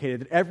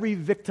vindicated. That every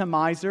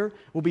victimizer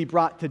will be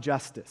brought to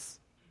justice.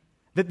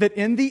 That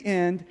in the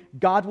end,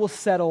 God will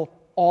settle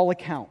all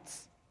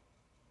accounts.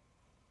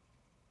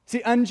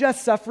 See,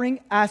 unjust suffering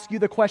asks you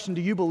the question,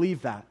 do you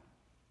believe that?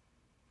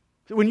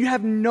 When you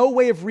have no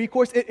way of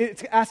recourse,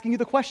 it's asking you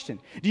the question.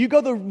 Do you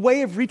go the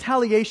way of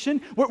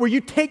retaliation, where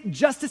you take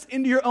justice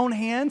into your own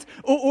hands?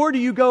 Or do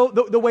you go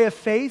the way of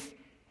faith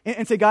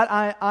and say, God,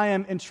 I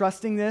am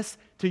entrusting this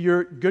to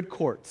your good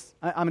courts.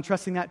 I'm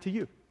entrusting that to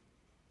you.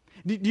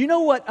 Do you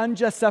know what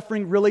unjust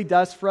suffering really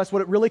does for us?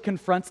 What it really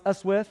confronts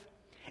us with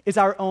is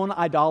our own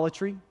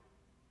idolatry.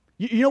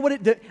 You know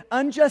what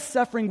unjust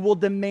suffering will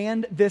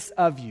demand this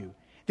of you,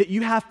 that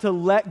you have to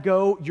let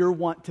go your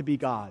want to be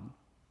God.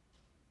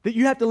 That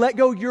you have to let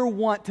go your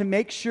want to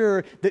make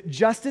sure that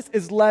justice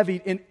is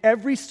levied in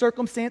every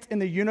circumstance in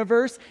the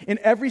universe, in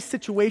every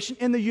situation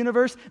in the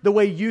universe, the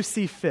way you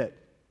see fit.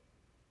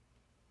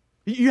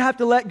 You have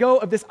to let go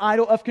of this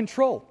idol of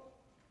control.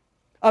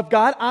 Of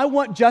God, I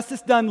want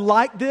justice done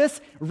like this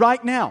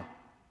right now.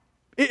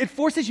 It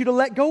forces you to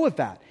let go of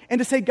that and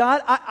to say,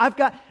 God, I've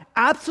got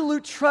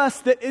absolute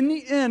trust that in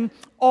the end,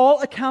 all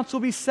accounts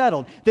will be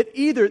settled. That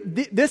either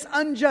this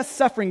unjust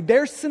suffering,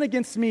 their sin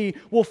against me,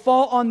 will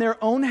fall on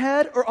their own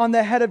head or on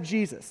the head of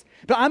Jesus.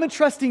 But I'm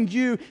entrusting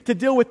you to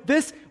deal with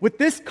this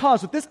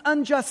cause, with this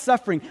unjust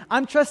suffering.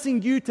 I'm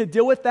trusting you to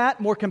deal with that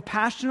more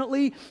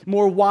compassionately,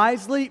 more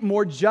wisely,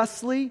 more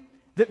justly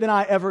than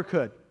I ever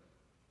could.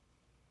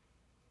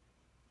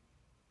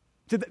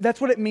 So that's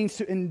what it means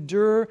to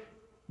endure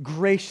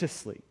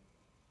graciously.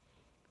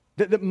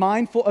 That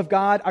mindful of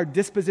God, our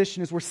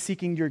disposition is we're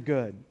seeking your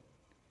good.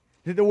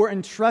 That we're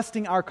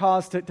entrusting our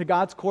cause to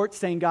God's court,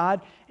 saying,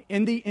 God,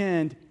 in the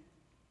end,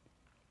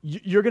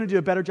 you're going to do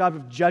a better job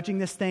of judging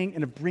this thing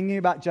and of bringing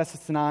about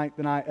justice tonight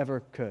than I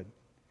ever could.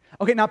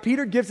 Okay, now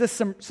Peter gives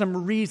us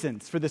some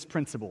reasons for this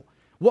principle.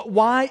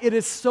 Why it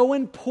is so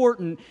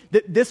important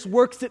that this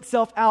works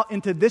itself out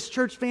into this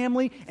church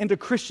family and to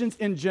Christians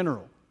in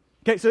general.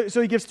 Okay,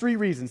 so he gives 3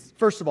 reasons.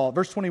 First of all,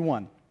 verse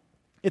 21.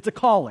 It's a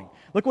calling.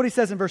 Look what he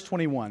says in verse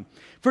 21.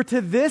 For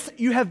to this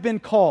you have been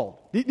called.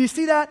 Do you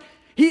see that?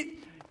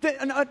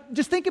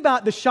 Just think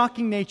about the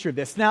shocking nature of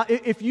this. Now,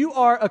 if you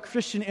are a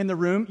Christian in the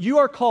room, you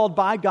are called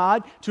by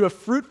God to a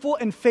fruitful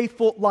and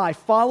faithful life,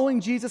 following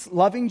Jesus,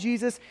 loving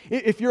Jesus.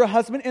 If you're a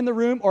husband in the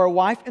room or a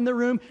wife in the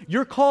room,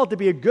 you're called to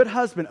be a good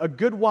husband, a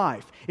good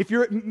wife. If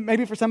you're,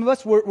 maybe for some of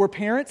us, we're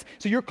parents,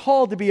 so you're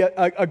called to be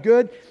a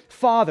good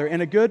father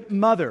and a good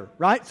mother,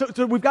 right?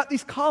 So we've got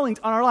these callings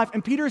on our life,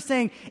 and Peter is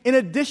saying, in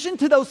addition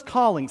to those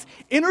callings,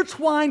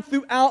 intertwined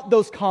throughout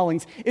those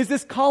callings, is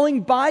this calling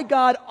by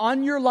God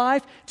on your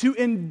life to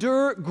endure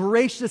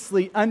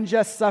graciously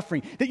unjust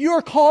suffering. That you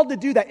are called to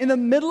do that. In the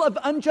middle of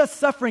unjust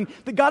suffering,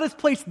 that God has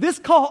placed this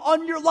call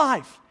on your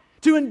life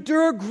to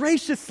endure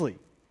graciously.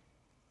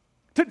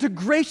 To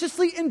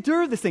graciously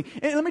endure this thing.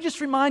 And let me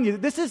just remind you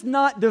that this is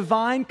not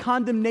divine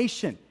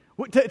condemnation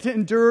to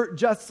endure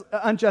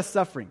unjust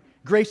suffering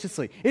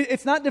graciously.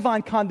 It's not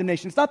divine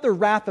condemnation. It's not the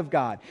wrath of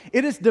God.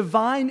 It is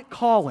divine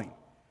calling.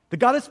 That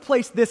God has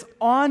placed this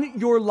on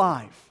your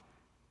life.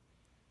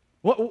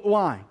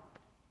 Why?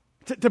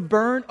 To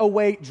burn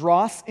away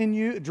dross in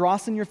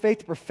your faith,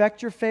 to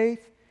perfect your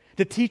faith,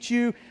 to teach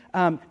you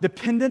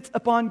dependence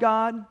upon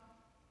God,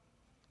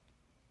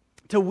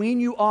 to wean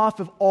you off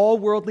of all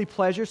worldly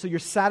pleasure so you're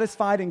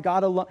satisfied in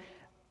God alone.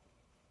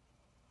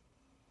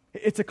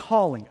 It's a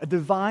calling, a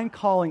divine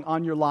calling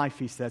on your life,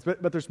 he says.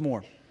 But there's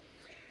more.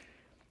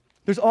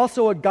 There's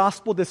also a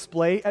gospel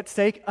display at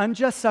stake.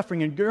 Unjust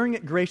suffering, enduring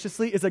it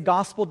graciously, is a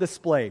gospel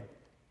display.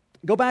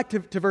 Go back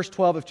to verse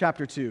 12 of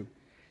chapter 2.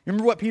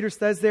 Remember what Peter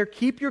says there?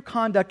 Keep your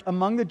conduct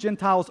among the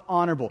Gentiles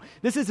honorable.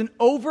 This is an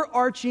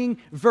overarching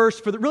verse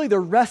for really the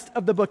rest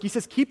of the book. He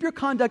says, keep your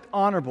conduct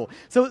honorable,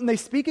 so that when they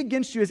speak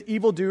against you as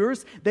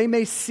evildoers, they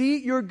may see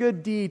your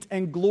good deeds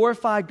and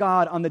glorify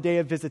God on the day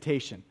of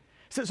visitation.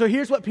 So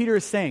here's what Peter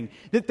is saying,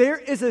 that there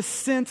is a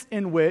sense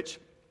in which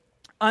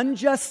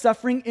unjust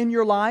suffering in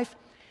your life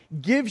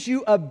gives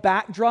you a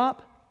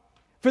backdrop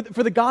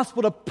for the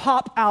gospel to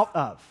pop out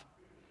of.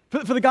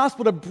 For the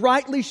gospel to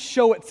brightly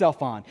show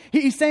itself on.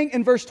 He's saying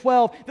in verse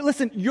 12 that,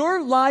 listen,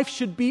 your life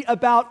should be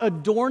about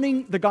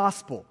adorning the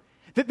gospel.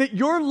 That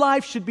your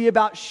life should be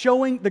about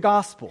showing the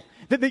gospel.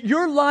 That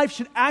your life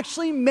should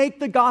actually make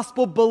the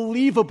gospel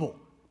believable.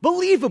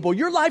 Believable.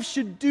 Your life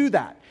should do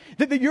that.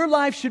 That your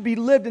life should be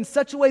lived in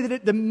such a way that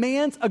it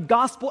demands a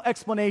gospel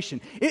explanation.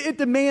 It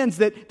demands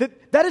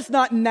that is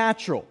not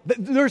natural.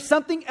 That there's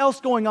something else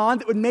going on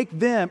that would make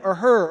them or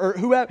her or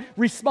whoever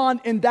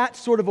respond in that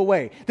sort of a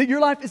way. That your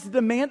life is to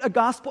demand a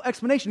gospel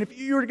explanation. If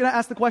you were going to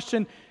ask the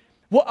question,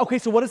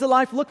 so what does a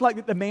life look like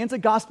that demands a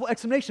gospel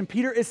explanation?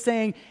 Peter is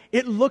saying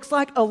it looks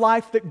like a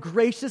life that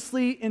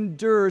graciously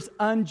endures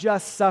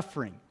unjust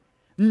suffering.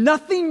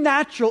 Nothing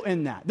natural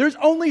in that. There's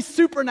only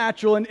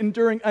supernatural in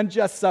enduring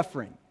unjust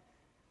suffering.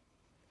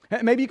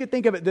 Maybe you could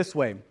think of it this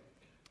way,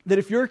 that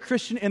if you're a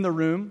Christian in the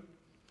room,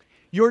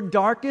 your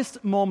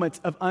darkest moments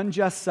of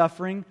unjust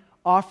suffering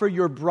offer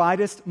your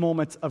brightest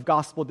moments of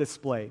gospel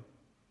display.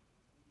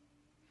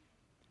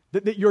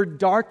 That your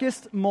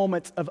darkest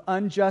moments of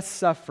unjust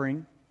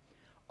suffering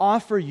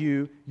offer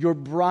you your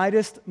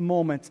brightest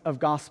moments of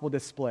gospel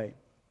display.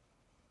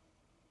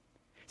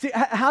 See,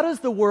 how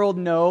does the world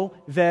know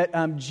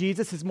that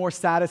Jesus is more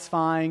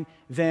satisfying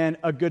than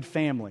a good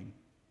family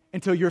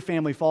until your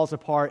family falls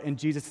apart and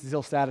Jesus is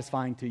still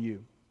satisfying to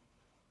you?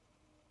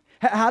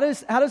 How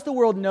does the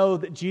world know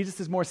that Jesus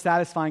is more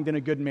satisfying than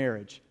a good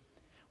marriage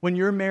when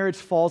your marriage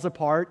falls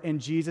apart and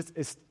Jesus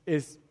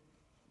is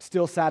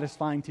still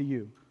satisfying to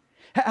you?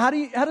 How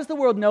does the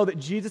world know that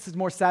Jesus is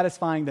more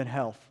satisfying than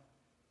health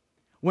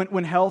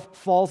when health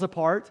falls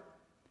apart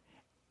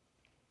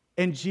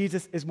and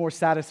Jesus is more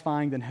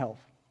satisfying than health?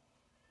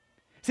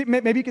 See,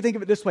 maybe you could think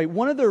of it this way.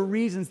 One of the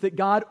reasons that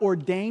God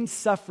ordained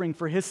suffering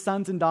for his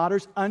sons and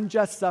daughters,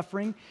 unjust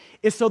suffering,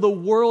 is so the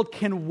world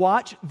can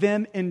watch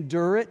them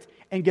endure it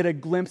and get a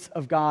glimpse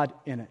of God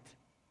in it.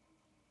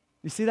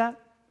 You see that?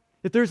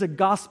 That there's a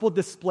gospel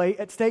display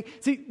at stake.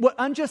 See, what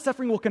unjust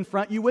suffering will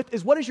confront you with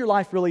is, what is your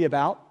life really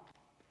about?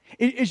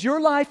 Is your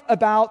life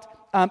about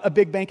a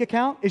big bank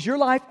account? Is your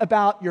life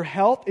about your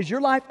health? Is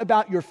your life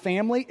about your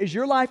family? Is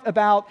your life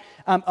about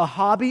a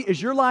hobby?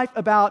 Is your life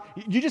about,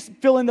 you just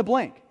fill in the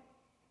blank.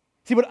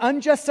 See, what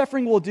unjust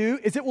suffering will do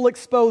is it will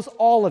expose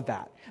all of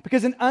that.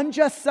 Because in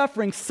unjust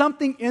suffering,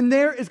 something in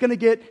there is going to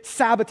get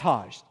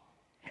sabotaged.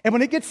 And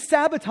when it gets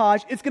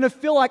sabotaged, it's going to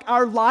feel like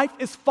our life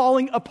is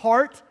falling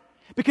apart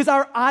because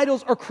our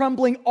idols are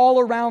crumbling all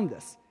around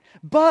us.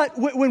 But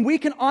when we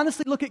can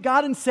honestly look at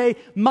God and say,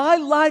 my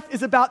life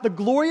is about the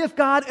glory of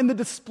God and the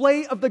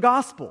display of the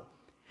gospel,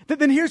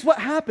 then here's what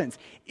happens.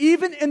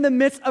 Even in the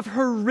midst of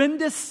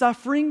horrendous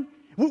suffering,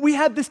 we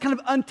have this kind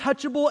of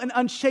untouchable and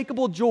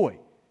unshakable joy.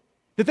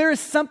 That there is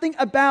something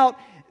about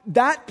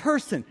that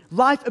person,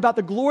 life about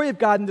the glory of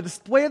God and the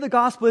display of the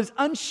gospel that is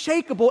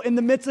unshakable in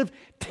the midst of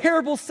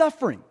terrible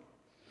suffering.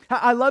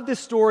 I love this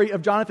story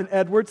of Jonathan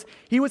Edwards.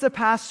 He was a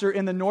pastor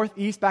in the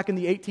Northeast back in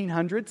the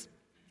 1800s,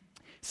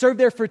 served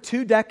there for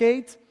 2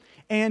 decades,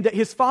 and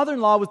his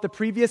father-in-law was the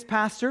previous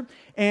pastor,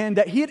 and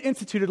he had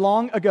instituted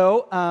long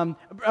ago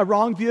a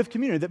wrong view of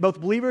communion, that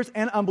both believers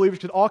and unbelievers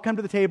could all come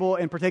to the table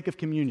and partake of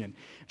communion.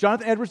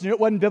 Jonathan Edwards knew it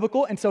wasn't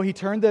biblical, and so he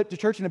turned the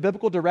church in a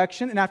biblical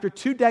direction, and after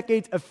 2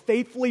 decades of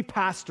faithfully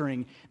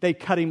pastoring, they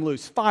cut him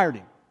loose, fired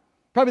him.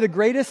 Probably the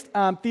greatest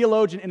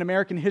theologian in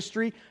American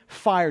history,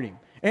 fired him.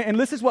 And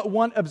this is what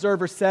one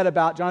observer said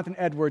about Jonathan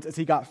Edwards as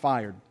he got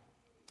fired.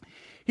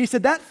 He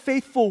said, that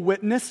faithful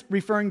witness,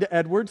 referring to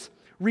Edwards,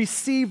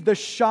 received the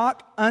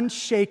shock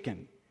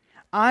unshaken.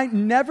 I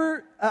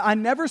never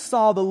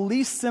saw the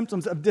least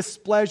symptoms of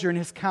displeasure in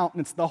his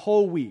countenance the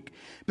whole week,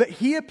 but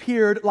he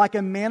appeared like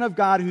a man of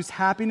God whose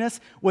happiness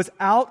was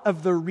out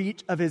of the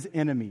reach of his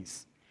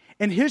enemies.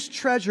 And his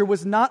treasure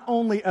was not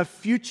only a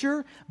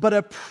future, but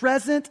a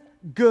present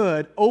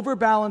good,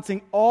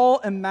 overbalancing all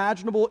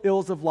imaginable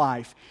ills of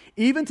life,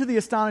 even to the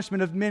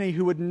astonishment of many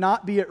who would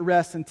not be at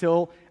rest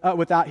until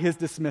without his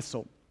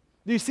dismissal.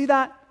 Do you see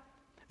that?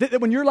 That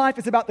when your life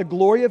is about the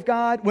glory of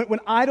God, when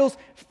idols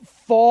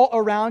fall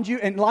around you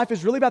and life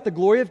is really about the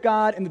glory of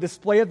God and the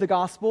display of the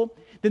gospel,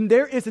 then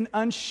there is an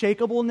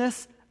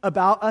unshakableness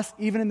about us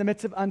even in the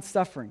midst of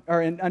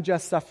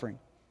unjust suffering.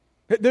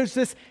 There's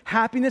this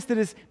happiness that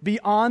is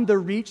beyond the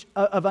reach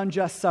of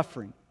unjust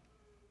suffering.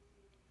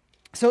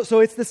 So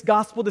it's this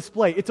gospel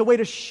display. It's a way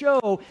to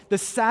show the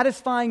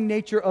satisfying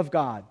nature of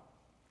God.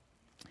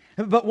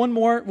 But one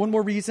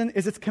more reason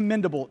is it's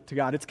commendable to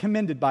God. It's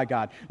commended by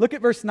God. Look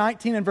at verse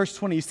 19 and verse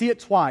 20. You see it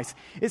twice.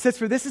 It says,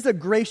 for this is a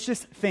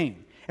gracious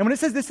thing. And when it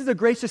says this is a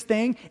gracious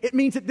thing, it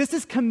means that this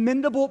is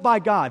commendable by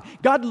God.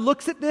 God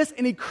looks at this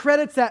and he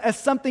credits that as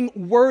something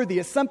worthy,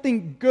 as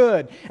something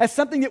good, as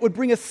something that would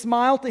bring a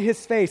smile to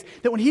his face.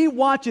 That when he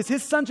watches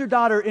his sons or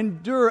daughter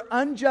endure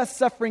unjust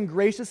suffering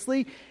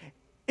graciously,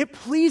 it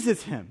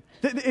pleases him.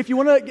 If you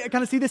want to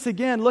kind of see this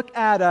again, look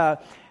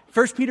at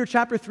 1 Peter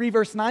chapter 3,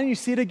 verse 9, and you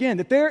see it again,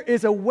 that there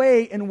is a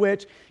way in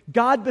which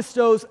God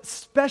bestows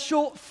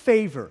special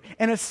favor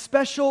and a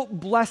special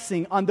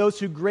blessing on those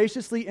who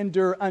graciously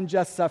endure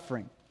unjust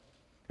suffering.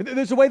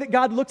 There's a way that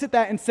God looks at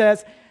that and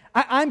says,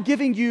 I'm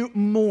giving you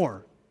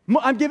more.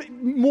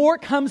 More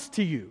comes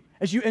to you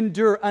as you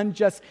endure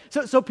unjust.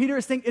 So Peter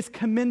is saying it's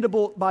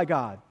commendable by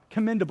God,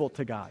 commendable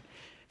to God.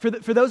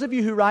 For those of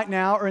you who right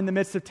now are in the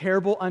midst of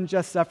terrible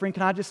unjust suffering,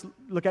 can I just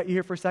look at you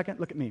here for a second?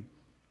 Look at me.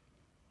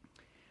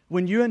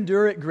 When you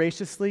endure it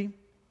graciously,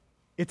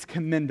 it's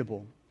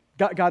commendable.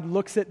 God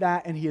looks at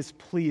that and he is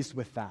pleased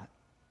with that.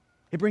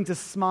 It brings a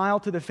smile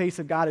to the face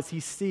of God as he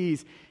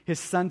sees his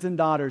sons and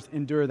daughters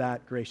endure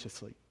that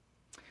graciously.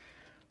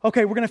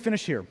 Okay, we're going to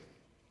finish here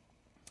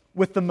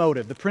with the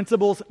motive, the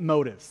principle's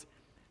motives.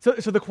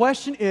 So the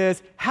question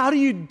is, how do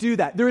you do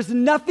that? There is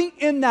nothing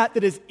in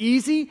that is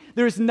easy.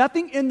 There is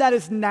nothing in that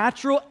is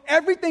natural.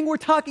 Everything we're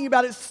talking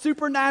about is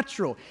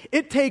supernatural.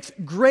 It takes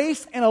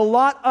grace and a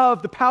lot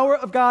of the power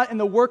of God and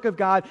the work of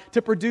God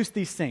to produce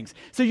these things.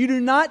 So you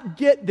do not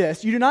get this.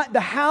 The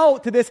how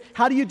to this,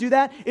 how do you do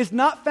that, is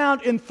not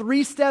found in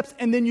 3 steps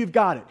and then you've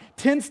got it.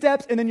 10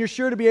 steps and then you're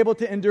sure to be able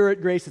to endure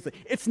it graciously.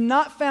 It's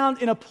not found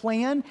in a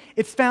plan.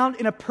 It's found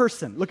in a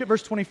person. Look at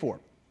verse 24.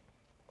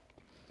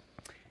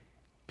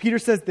 Peter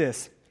says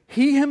this,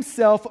 He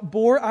himself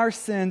bore our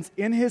sins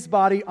in his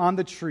body on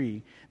the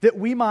tree, that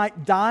we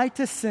might die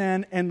to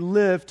sin and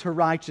live to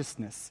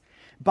righteousness.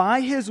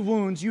 By his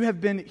wounds you have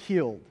been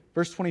healed.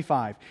 Verse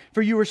 25,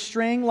 for you were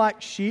straying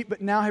like sheep, but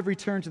now have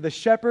returned to the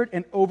shepherd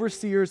and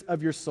overseers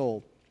of your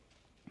soul.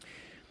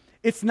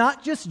 It's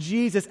not just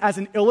Jesus as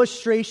an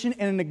illustration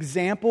and an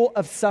example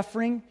of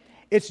suffering.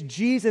 It's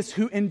Jesus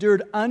who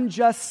endured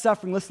unjust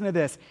suffering, listen to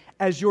this,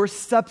 as your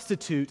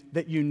substitute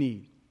that you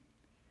need.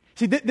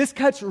 See, this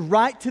cuts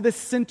right to the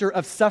center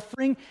of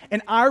suffering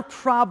and our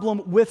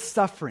problem with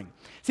suffering.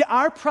 See,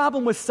 our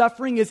problem with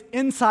suffering is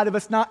inside of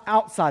us, not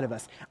outside of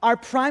us. Our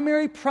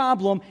primary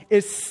problem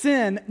is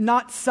sin,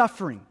 not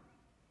suffering.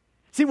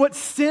 See, what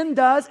sin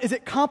does is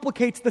it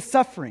complicates the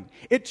suffering.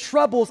 It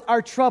troubles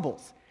our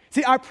troubles.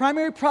 See, our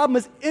primary problem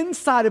is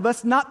inside of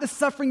us, not the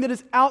suffering that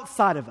is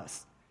outside of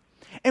us.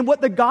 And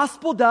what the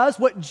gospel does,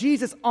 what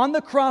Jesus on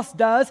the cross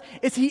does,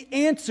 is he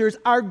answers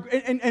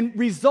and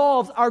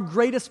resolves our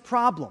greatest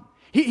problem.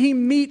 He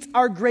meets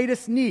our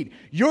greatest need.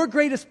 Your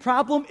greatest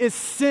problem is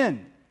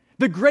sin.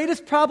 The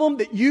greatest problem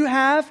that you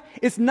have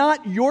is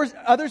not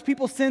other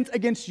people's sins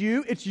against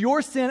you, it's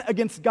your sin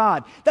against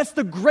God. That's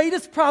the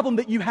greatest problem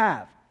that you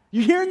have.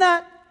 You hearing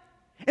that?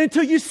 And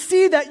until you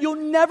see that, you'll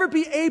never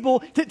be able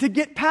to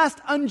get past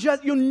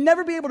unjust, you'll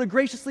never be able to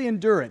graciously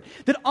endure it.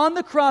 That on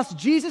the cross,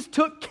 Jesus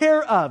took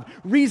care of,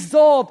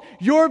 resolved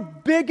your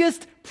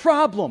biggest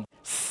problem,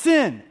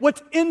 sin,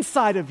 what's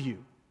inside of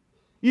you.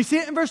 You see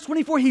it in verse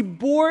 24, he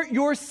bore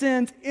your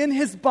sins in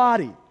his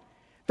body.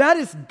 That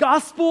is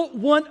gospel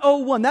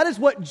 101. That is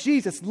what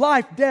Jesus,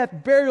 life, death,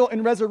 burial,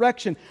 and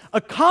resurrection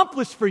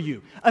accomplished for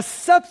you. A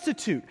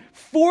substitute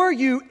for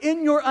you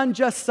in your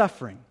unjust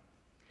suffering.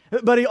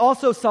 But he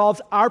also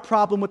solves our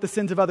problem with the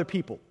sins of other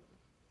people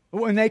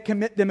when they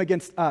commit them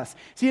against us.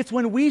 See, it's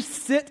when we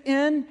sit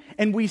in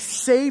and we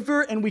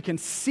savor and we can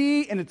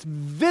see and it's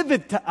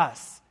vivid to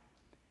us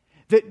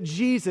that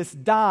Jesus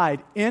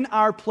died in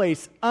our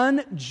place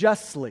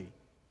unjustly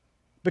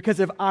because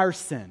of our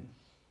sin.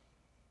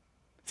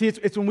 See,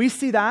 it's when we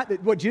see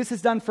that what Jesus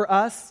has done for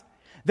us,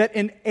 that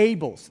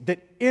enables,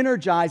 that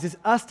energizes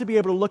us to be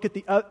able to look at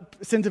the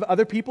sins of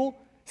other people,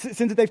 sins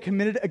that they've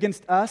committed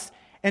against us,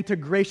 and to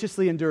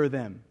graciously endure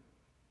them.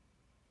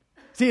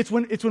 See, it's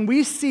when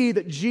we see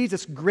that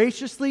Jesus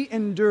graciously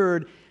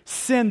endured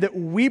sin that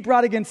we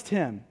brought against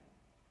him,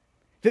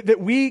 that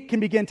we can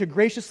begin to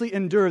graciously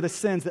endure the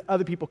sins that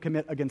other people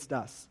commit against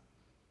us.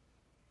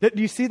 Do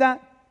you see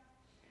that?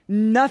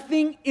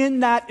 Nothing in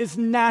that is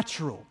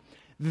natural.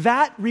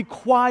 That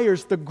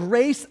requires the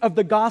grace of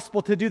the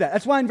gospel to do that.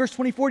 That's why in verse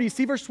 24, do you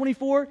see verse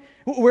 24?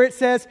 Where it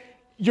says,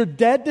 you're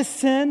dead to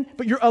sin,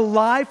 but you're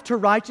alive to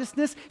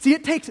righteousness. See,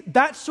 it takes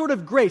that sort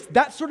of grace,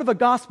 that sort of a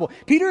gospel.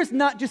 Peter is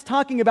not just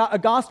talking about a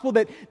gospel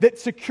that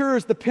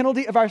secures the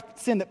penalty of our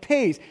sin, that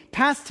pays,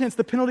 past tense,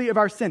 the penalty of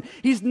our sin.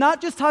 He's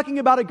not just talking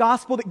about a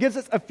gospel that gives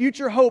us a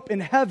future hope in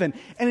heaven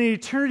and an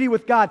eternity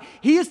with God.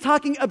 He is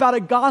talking about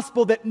a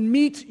gospel that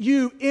meets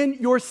you in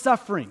your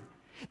suffering.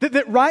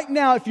 That right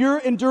now, if you're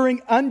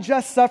enduring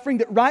unjust suffering,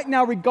 that right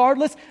now,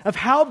 regardless of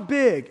how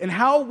big and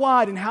how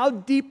wide and how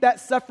deep that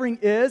suffering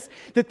is,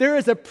 that there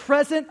is a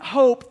present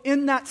hope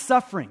in that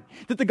suffering.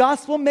 That the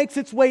gospel makes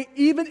its way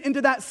even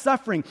into that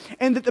suffering.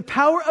 And that the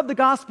power of the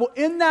gospel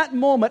in that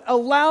moment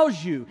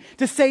allows you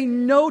to say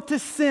no to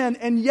sin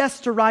and yes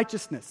to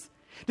righteousness.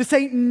 To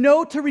say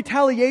no to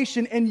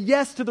retaliation and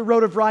yes to the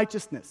road of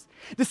righteousness.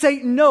 To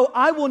say, no,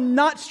 I will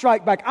not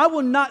strike back. I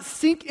will not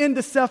sink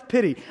into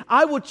self-pity.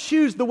 I will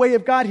choose the way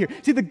of God here.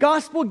 See, the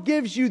gospel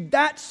gives you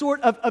that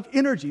sort of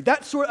energy,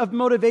 that sort of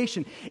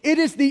motivation. It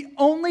is the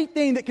only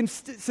thing that can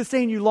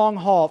sustain you long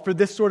haul for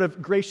this sort of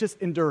gracious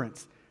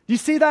endurance. Do you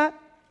see that?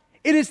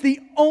 It is the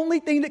only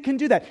thing that can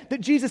do that.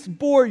 That Jesus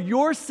bore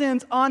your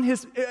sins on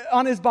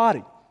his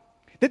body.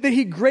 That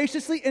he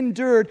graciously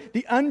endured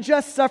the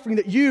unjust suffering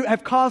that you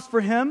have caused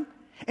for him.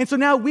 And so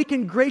now we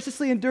can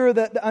graciously endure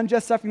the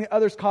unjust suffering that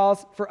others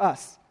cause for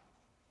us.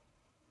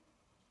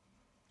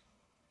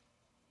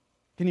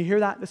 Can you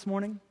hear that this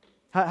morning?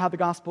 How the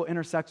gospel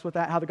intersects with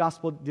that, how the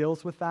gospel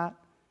deals with that?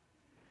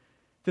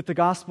 That the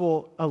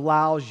gospel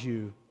allows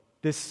you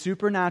this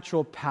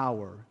supernatural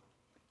power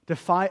to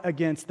fight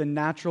against the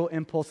natural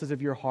impulses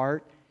of your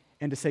heart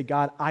and to say,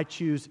 God, I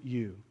choose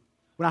you.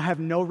 When I have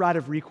no right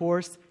of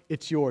recourse,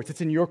 it's yours.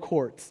 It's in your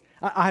courts.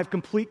 I have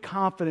complete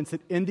confidence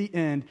that in the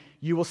end,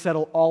 you will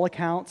settle all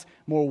accounts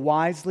more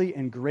wisely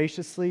and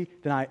graciously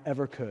than I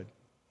ever could.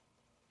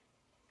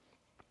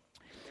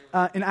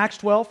 In Acts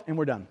 12, and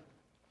we're done.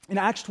 In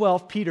Acts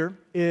 12, Peter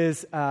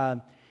is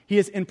He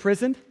is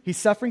imprisoned. He's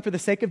suffering for the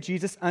sake of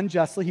Jesus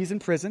unjustly. He's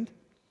imprisoned.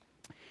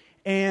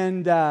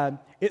 And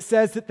it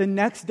says that the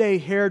next day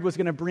Herod was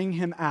going to bring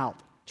him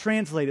out.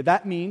 Translated,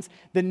 that means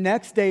the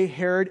next day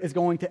Herod is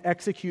going to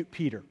execute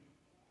Peter.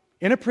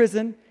 In a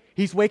prison,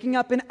 he's waking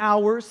up in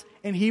hours,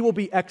 and he will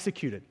be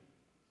executed.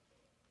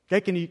 Okay,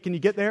 can you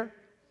get there?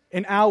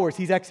 In hours,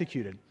 he's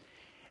executed.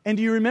 And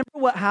do you remember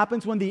what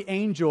happens when the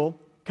angel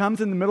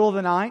comes in the middle of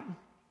the night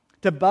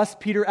to bust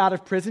Peter out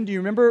of prison? Do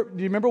you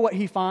remember what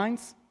he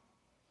finds?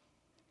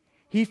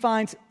 He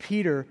finds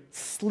Peter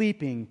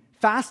sleeping,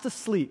 fast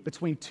asleep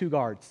between two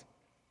guards.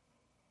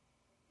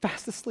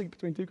 Fast asleep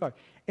between two guards.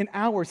 In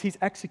hours, he's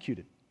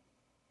executed.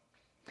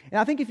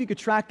 And I think if you could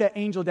track that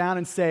angel down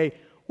and say,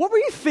 what were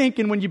you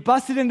thinking when you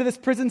busted into this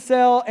prison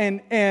cell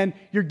and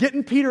you're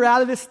getting Peter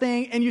out of this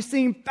thing and you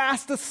see him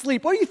fast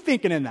asleep? What are you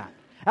thinking in that?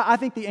 I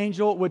think the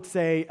angel would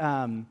say,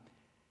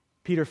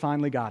 Peter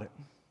finally got it.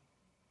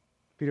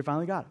 Peter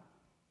finally got it.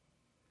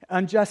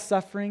 Unjust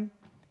suffering.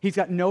 He's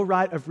got no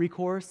right of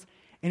recourse.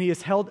 And he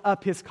has held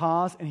up his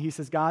cause, and he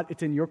says, God,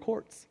 it's in your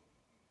courts,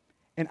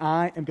 and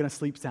I am going to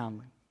sleep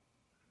soundly.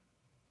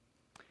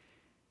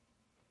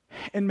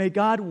 And may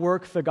God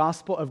work the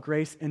gospel of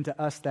grace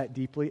into us that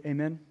deeply.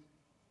 Amen?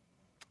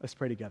 Let's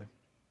pray together.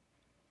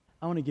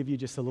 I want to give you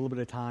just a little bit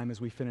of time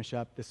as we finish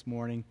up this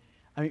morning.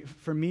 I mean,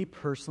 for me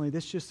personally,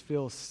 this just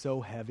feels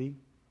so heavy.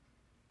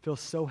 It feels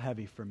so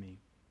heavy for me.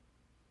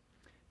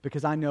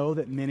 Because I know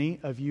that many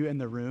of you in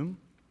the room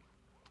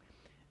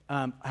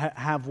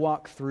have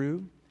walked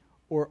through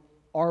or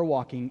are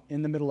walking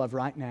in the middle of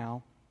right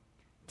now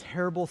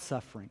terrible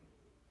suffering.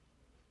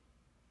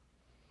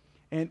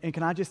 And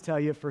can I just tell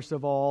you, first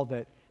of all,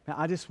 that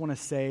I just want to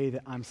say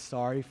that I'm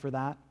sorry for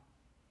that.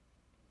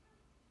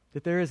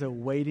 That there is a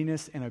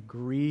weightiness and a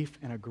grief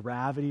and a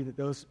gravity that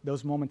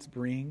those moments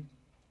bring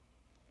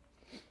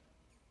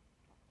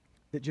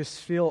that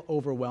just feel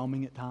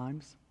overwhelming at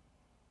times.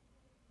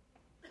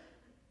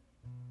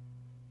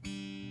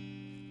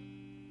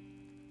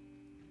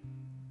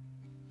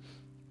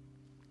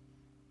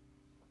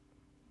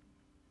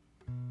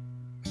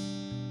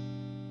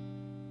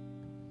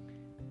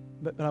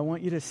 But I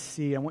want you to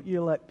see, I want you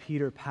to let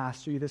Peter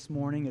pastor you this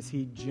morning as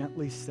he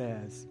gently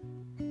says,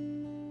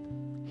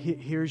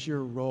 here's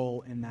your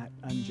role in that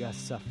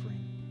unjust suffering.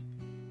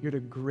 You're to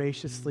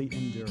graciously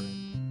endure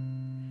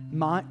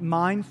it.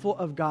 Mindful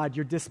of God,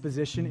 your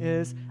disposition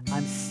is,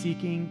 I'm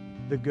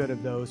seeking the good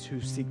of those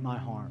who seek my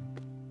harm.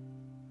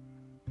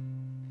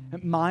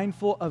 And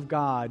mindful of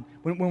God,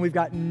 when we've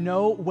got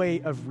no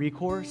way of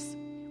recourse,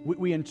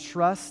 we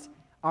entrust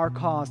our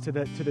cause to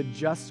the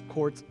just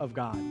courts of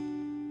God.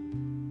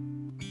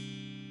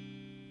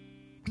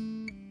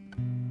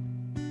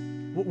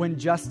 When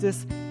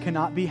justice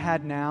cannot be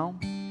had now,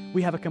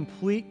 we have a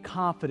complete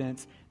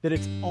confidence that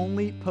it's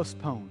only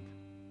postponed.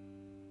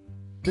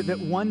 That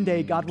one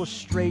day God will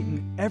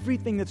straighten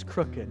everything that's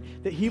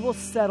crooked, that He will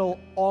settle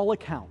all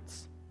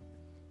accounts.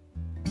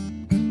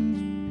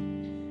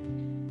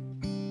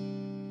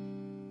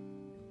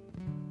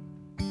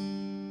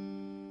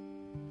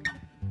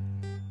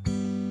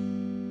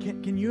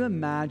 Can you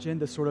imagine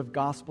the sort of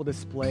gospel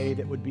display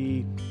that would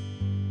be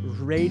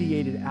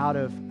radiated out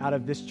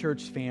of this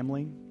church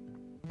family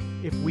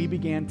if we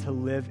began to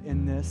live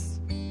in this?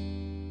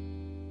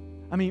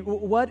 I mean,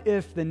 what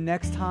if the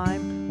next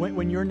time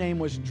when your name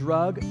was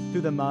dragged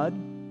through the mud,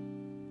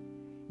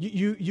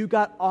 you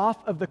got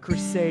off of the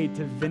crusade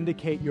to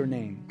vindicate your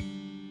name?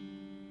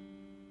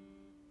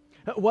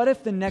 What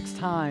if the next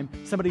time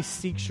somebody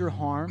seeks your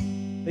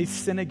harm, they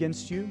sin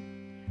against you,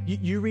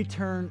 you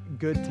return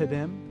good to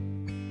them?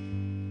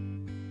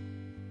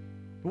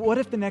 What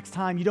if the next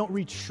time you don't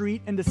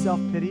retreat into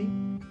self-pity?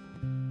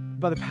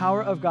 By the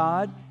power of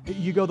God,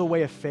 you go the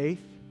way of faith.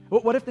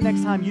 What if the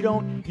next time you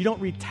don't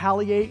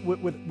retaliate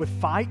with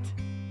fight,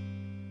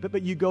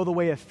 but you go the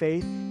way of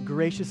faith,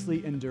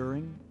 graciously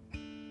enduring?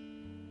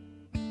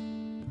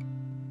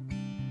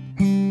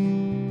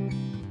 Can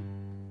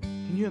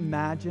you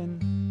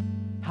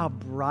imagine how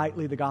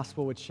brightly the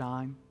gospel would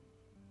shine?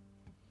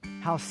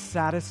 How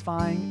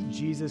satisfying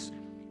Jesus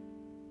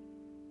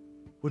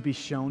would be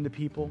shown to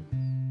people?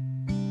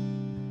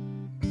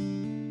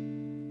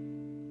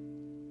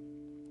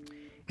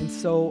 And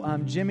so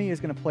Jimmy is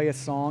going to play a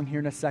song here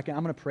in a second.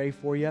 I'm going to pray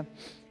for you.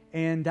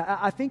 And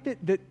I think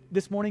that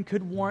this morning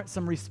could warrant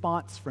some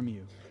response from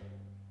you.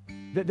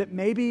 That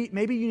maybe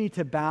you need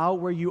to bow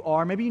where you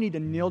are. Maybe you need to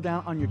kneel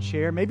down on your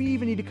chair. Maybe you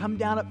even need to come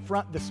down up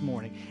front this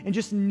morning and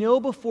just kneel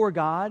before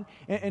God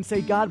and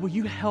say, God, will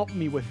you help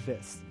me with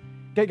this?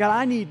 God,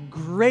 I need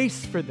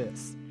grace for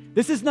this.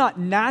 This is not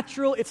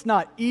natural. It's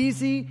not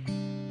easy.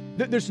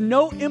 There's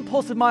no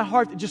impulse in my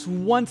heart that just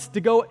wants to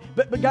go.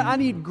 But God, I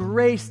need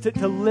grace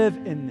to live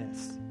in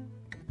this.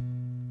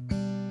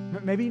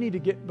 Maybe you need to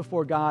get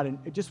before God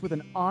and just with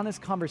an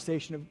honest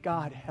conversation of,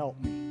 God,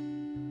 help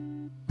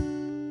me.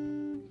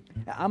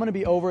 I'm going to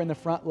be over in the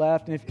front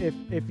left. And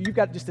if you've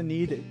got just a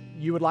need that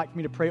you would like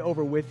me to pray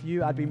over with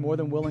you, I'd be more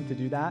than willing to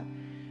do that.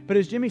 But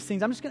as Jimmy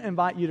sings, I'm just going to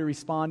invite you to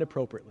respond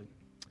appropriately.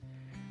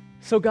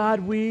 So God,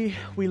 we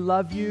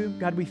love you.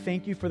 God, we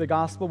thank you for the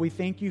gospel. We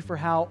thank you for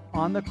how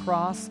on the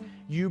cross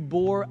you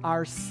bore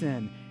our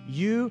sin.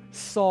 You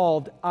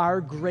solved our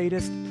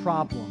greatest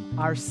problem,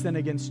 our sin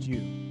against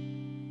you.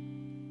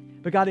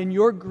 But God, in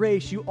your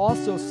grace, you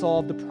also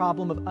solved the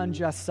problem of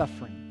unjust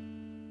suffering.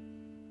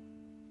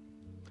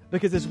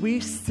 Because as we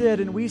sit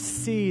and we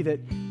see that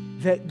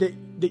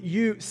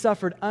you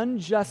suffered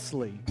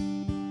unjustly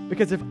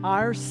because of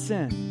our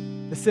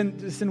sin, the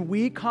sin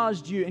we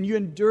caused you, and you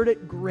endured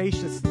it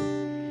graciously.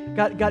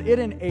 God, it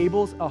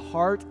enables a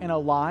heart and a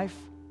life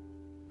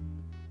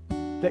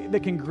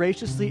that can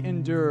graciously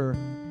endure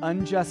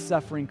unjust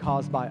suffering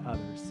caused by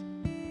others.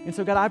 And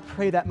so, God, I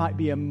pray that might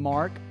be a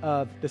mark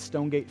of the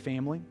Stonegate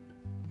family,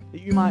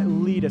 that you might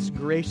lead us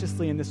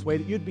graciously in this way,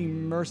 that you'd be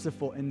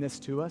merciful in this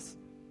to us.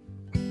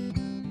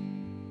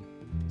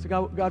 So,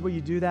 God, will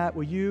you do that?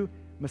 Will you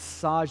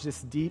massage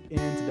this deep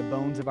into the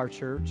bones of our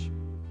church?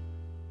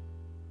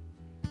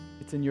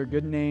 It's in your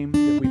good name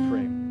that we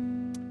pray.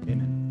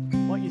 Amen.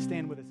 Why don't you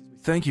stand with us?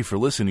 Thank you for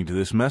listening to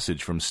this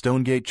message from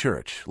Stonegate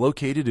Church,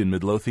 located in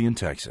Midlothian,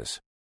 Texas.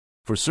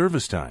 For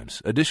service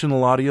times,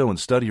 additional audio and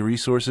study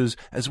resources,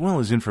 as well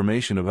as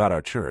information about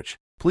our church,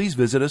 please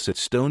visit us at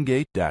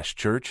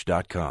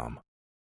stonegate-church.com.